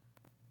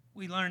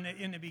 we learn that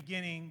in the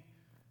beginning,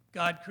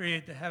 God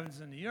created the heavens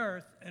and the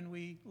earth, and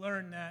we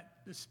learn that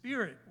the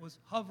Spirit was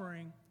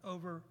hovering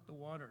over the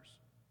waters.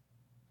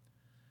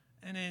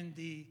 And in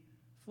the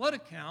flood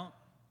account,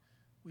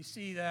 we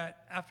see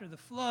that after the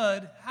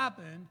flood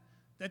happened,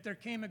 that there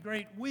came a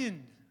great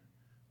wind.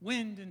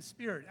 Wind and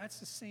spirit,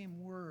 that's the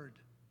same word.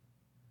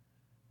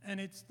 And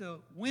it's the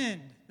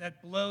wind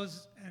that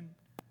blows and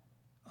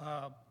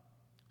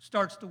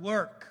starts to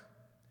work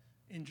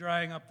in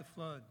drying up the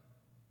flood.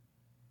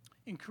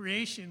 In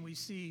creation, we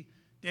see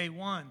day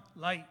one,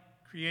 light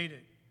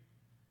created.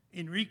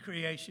 In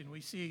recreation,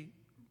 we see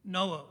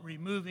Noah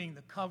removing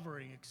the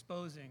covering,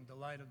 exposing the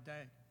light of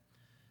day.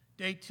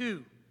 Day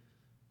two,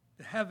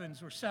 the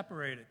heavens were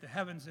separated, the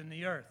heavens and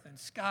the earth, and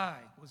sky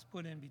was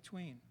put in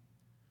between.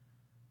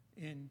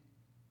 In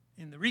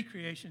the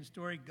recreation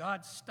story,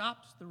 God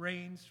stops the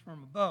rains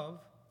from above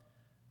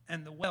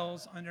and the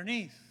wells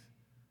underneath.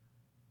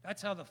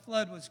 That's how the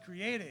flood was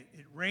created.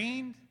 It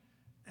rained,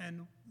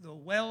 and the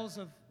wells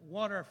of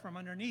water from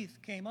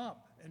underneath came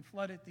up and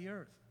flooded the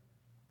earth.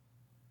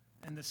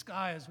 And the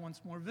sky is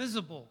once more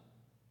visible.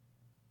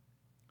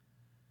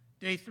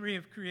 Day 3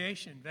 of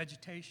creation,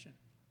 vegetation.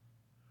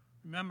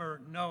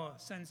 Remember, Noah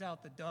sends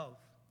out the dove,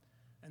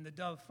 and the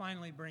dove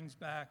finally brings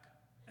back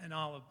an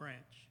olive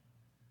branch.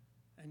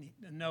 And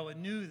Noah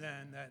knew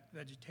then that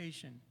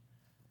vegetation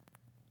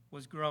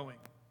was growing.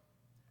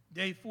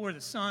 Day 4,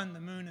 the sun,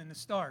 the moon, and the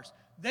stars.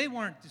 They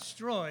weren't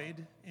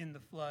destroyed in the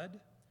flood,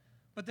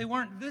 but they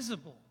weren't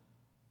visible.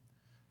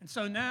 And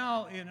so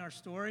now in our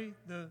story,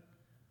 the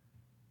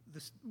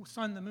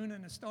sun, the moon,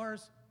 and the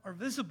stars are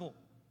visible.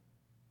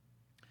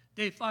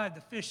 Day 5,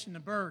 the fish and the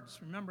birds.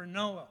 Remember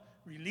Noah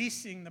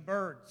releasing the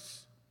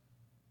birds.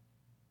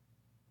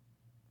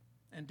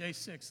 And day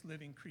 6,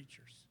 living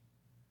creatures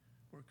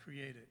were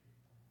created.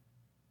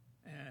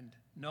 And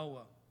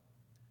Noah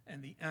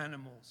and the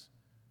animals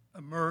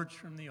emerged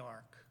from the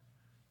ark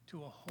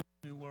to a whole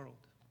new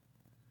world.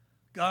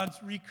 God's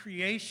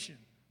recreation,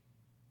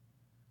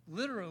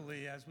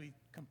 literally, as we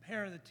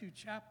compare the two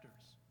chapters,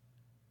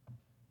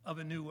 of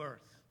a new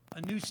earth,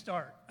 a new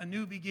start, a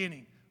new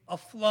beginning, a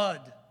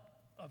flood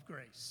of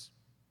grace.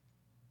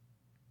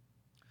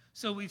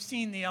 So we've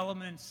seen the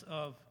elements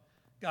of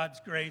God's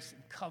grace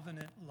and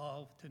covenant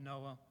love to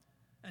Noah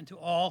and to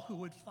all who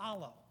would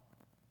follow.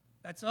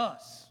 That's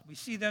us. We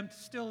see them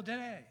still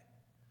today.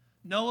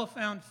 Noah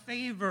found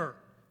favor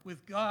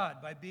with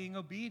God by being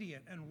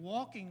obedient and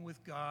walking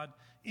with God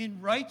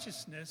in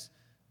righteousness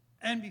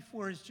and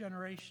before his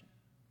generation.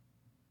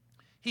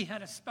 He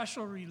had a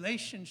special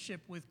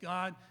relationship with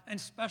God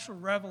and special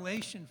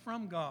revelation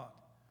from God.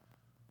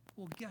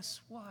 Well,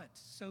 guess what?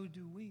 So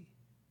do we.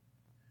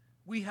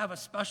 We have a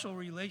special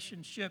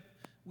relationship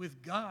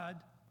with God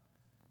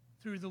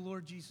through the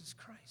Lord Jesus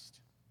Christ.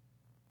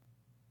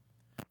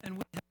 And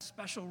we have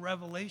special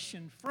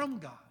revelation from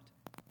God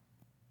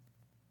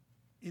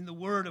in the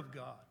Word of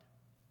God,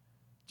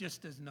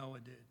 just as Noah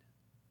did.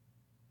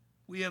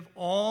 We have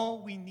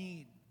all we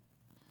need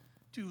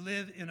to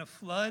live in a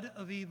flood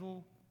of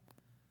evil,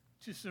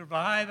 to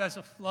survive as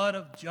a flood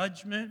of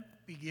judgment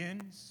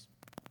begins,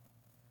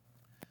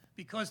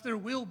 because there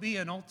will be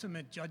an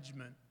ultimate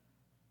judgment.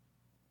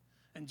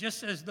 And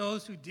just as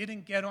those who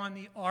didn't get on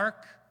the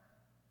ark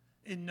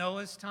in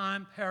Noah's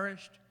time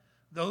perished,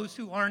 those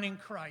who aren't in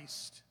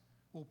Christ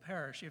will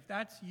perish. If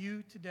that's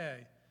you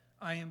today,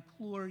 I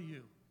implore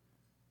you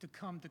to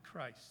come to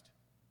Christ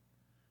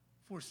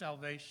for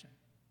salvation,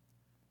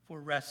 for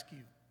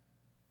rescue.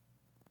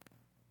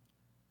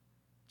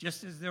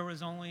 Just as there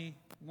was only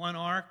one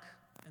ark,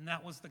 and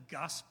that was the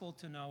gospel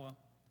to Noah,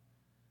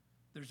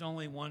 there's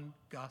only one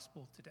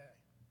gospel today.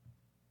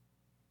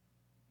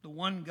 The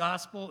one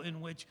gospel in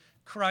which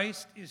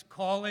Christ is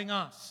calling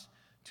us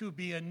to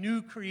be a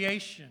new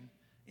creation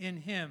in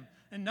him.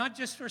 And not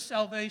just for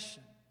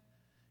salvation.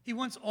 He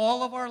wants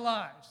all of our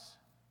lives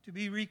to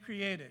be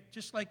recreated,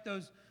 just like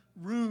those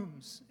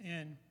rooms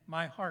in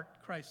My Heart,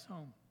 Christ's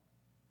Home.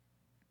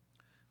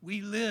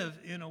 We live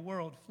in a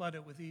world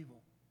flooded with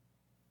evil.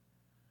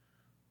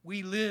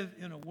 We live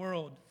in a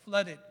world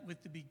flooded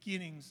with the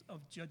beginnings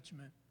of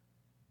judgment.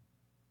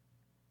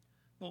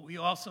 But we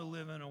also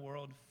live in a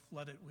world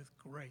flooded with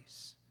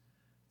grace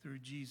through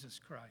Jesus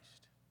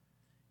Christ.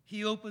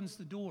 He opens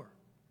the door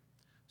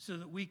so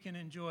that we can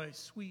enjoy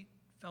sweet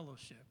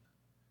fellowship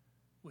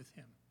with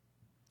him.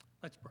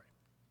 Let's pray.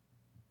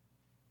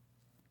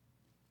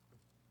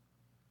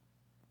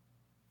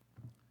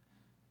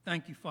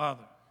 Thank you,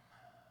 Father.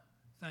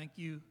 Thank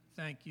you,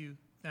 thank you,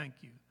 thank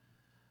you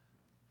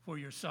for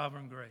your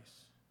sovereign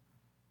grace.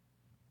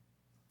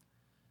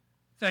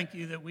 Thank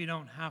you that we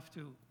don't have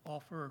to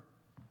offer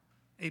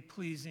a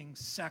pleasing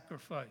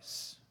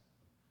sacrifice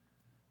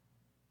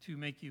to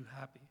make you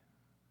happy.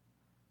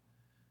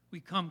 We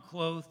come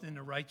clothed in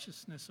the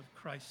righteousness of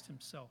Christ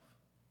himself.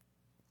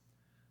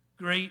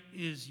 Great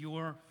is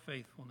your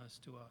faithfulness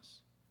to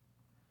us,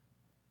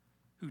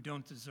 who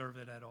don't deserve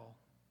it at all.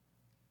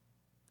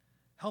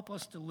 Help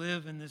us to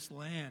live in this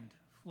land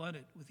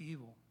flooded with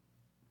evil.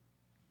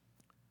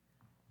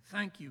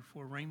 Thank you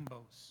for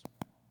rainbows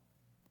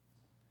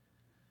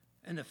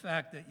and the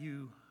fact that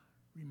you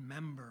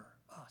remember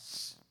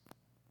us.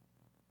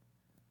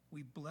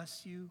 We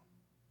bless you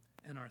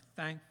and are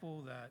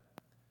thankful that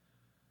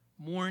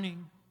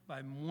morning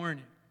by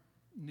morning,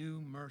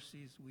 new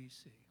mercies we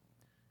see.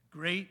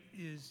 Great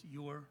is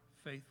your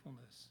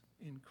faithfulness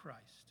in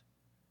Christ,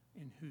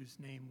 in whose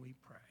name we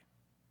pray.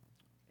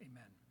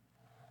 Amen.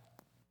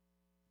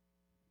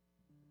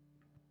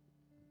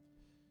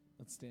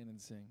 Let's stand and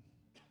sing.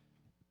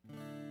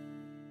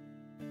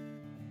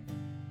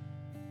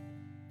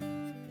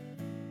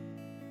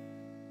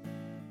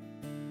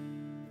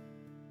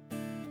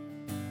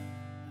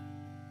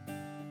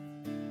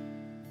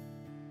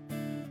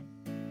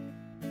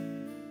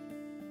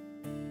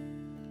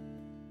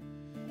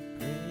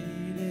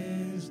 Great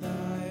is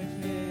thy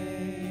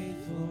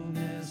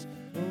faithfulness,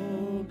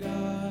 O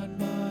God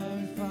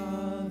my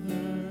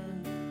Father.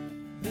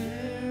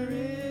 There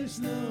is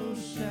no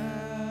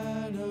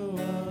shadow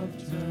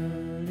of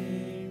turning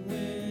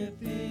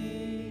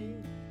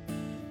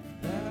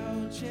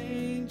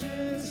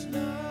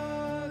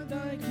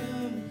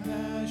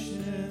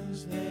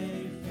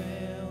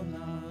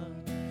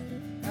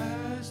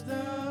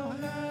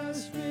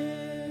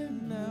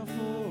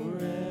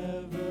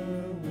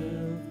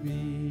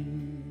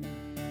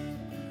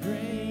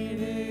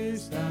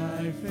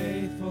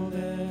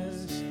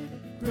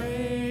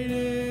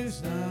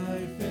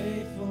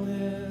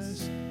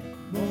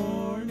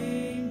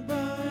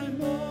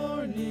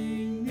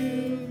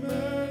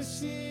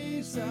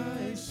greatest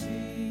I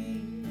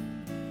see.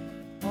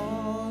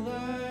 All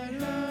I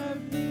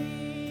have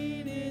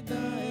needed, thy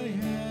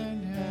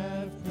hand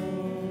hath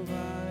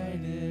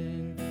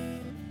provided.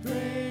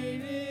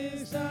 Great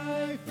is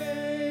thy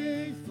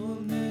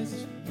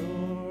faithfulness,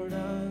 Lord,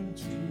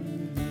 unto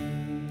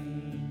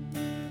me.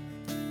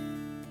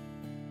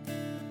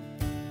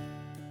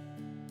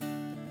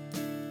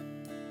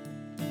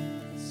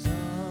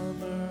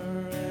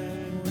 Summer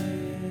and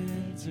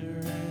winter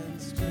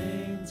and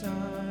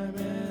springtime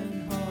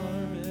and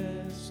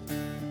harvest,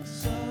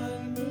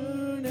 sun,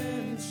 moon,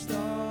 and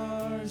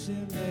stars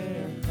in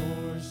their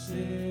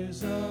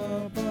courses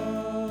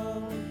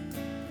above,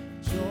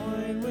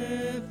 join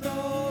with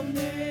all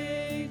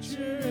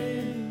nature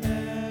in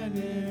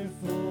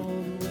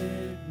manifold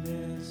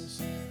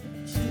witness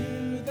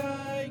to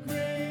thy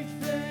great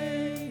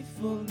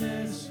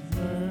faithfulness,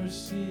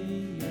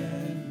 mercy,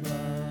 and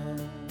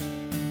love.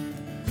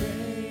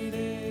 Great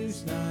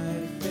is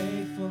thy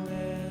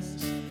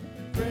faithfulness,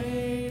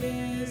 great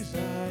is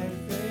thy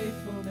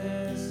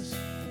faithfulness.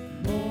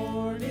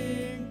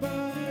 Morning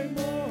by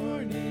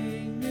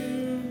morning,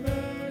 new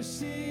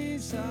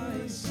mercies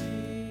I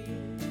see.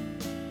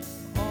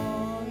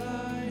 All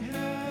I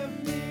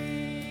have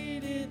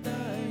needed,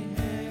 thy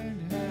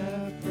hand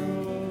hath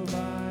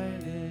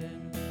provided.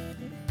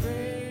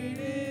 Great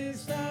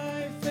is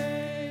thy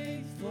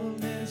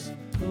faithfulness,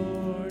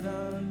 Lord,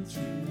 unto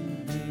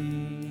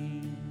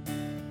me.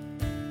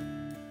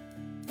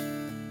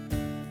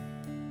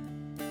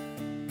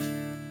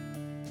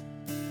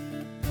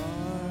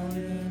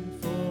 Pardon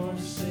for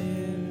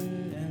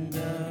sin and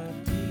a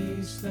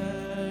peace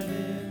that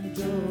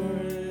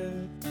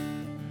endureth,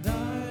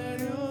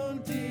 thine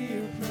own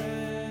dear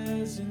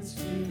presence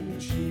to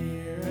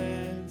cheer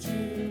and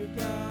to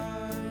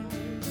guide,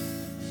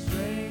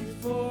 strength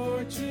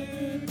for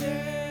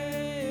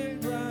today,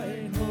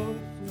 bright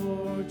hope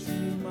for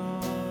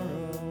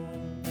tomorrow,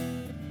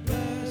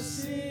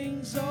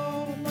 blessings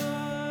all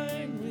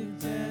mine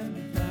with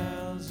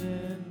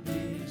 10,000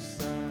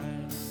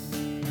 beside.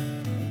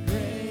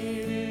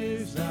 Great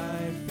is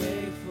thy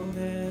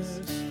faithfulness,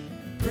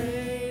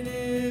 great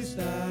is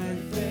thy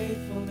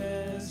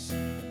faithfulness.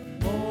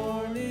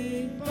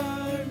 Morning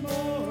by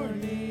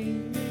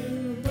morning,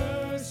 new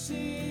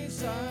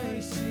mercies I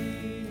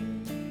see.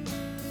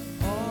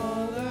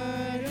 All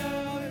I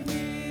have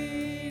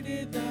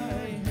needed,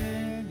 thy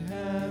hand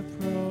hath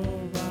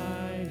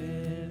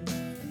provided.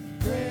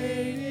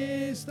 Great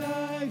is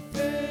thy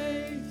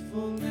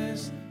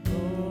faithfulness,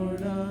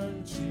 Lord,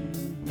 unto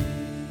me.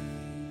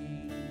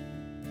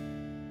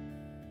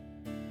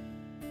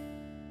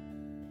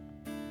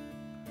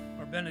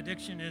 Our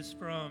benediction is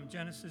from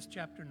Genesis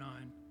chapter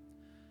 9.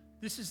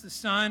 This is the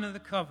sign of the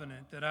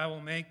covenant that I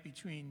will make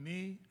between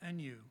me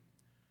and you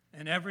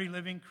and every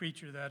living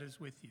creature that is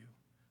with you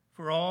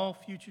for all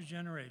future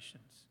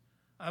generations.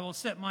 I will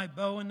set my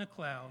bow in the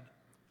cloud,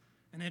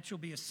 and it shall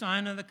be a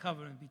sign of the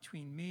covenant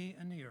between me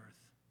and the earth.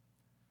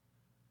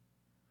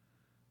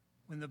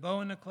 When the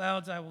bow in the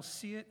clouds, I will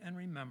see it and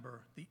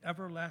remember the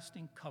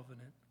everlasting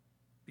covenant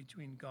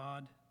between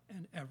God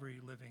and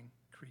every living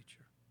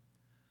creature.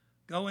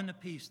 Go in the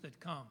peace that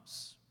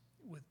comes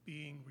with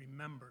being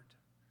remembered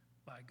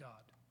by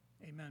God.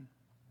 Amen.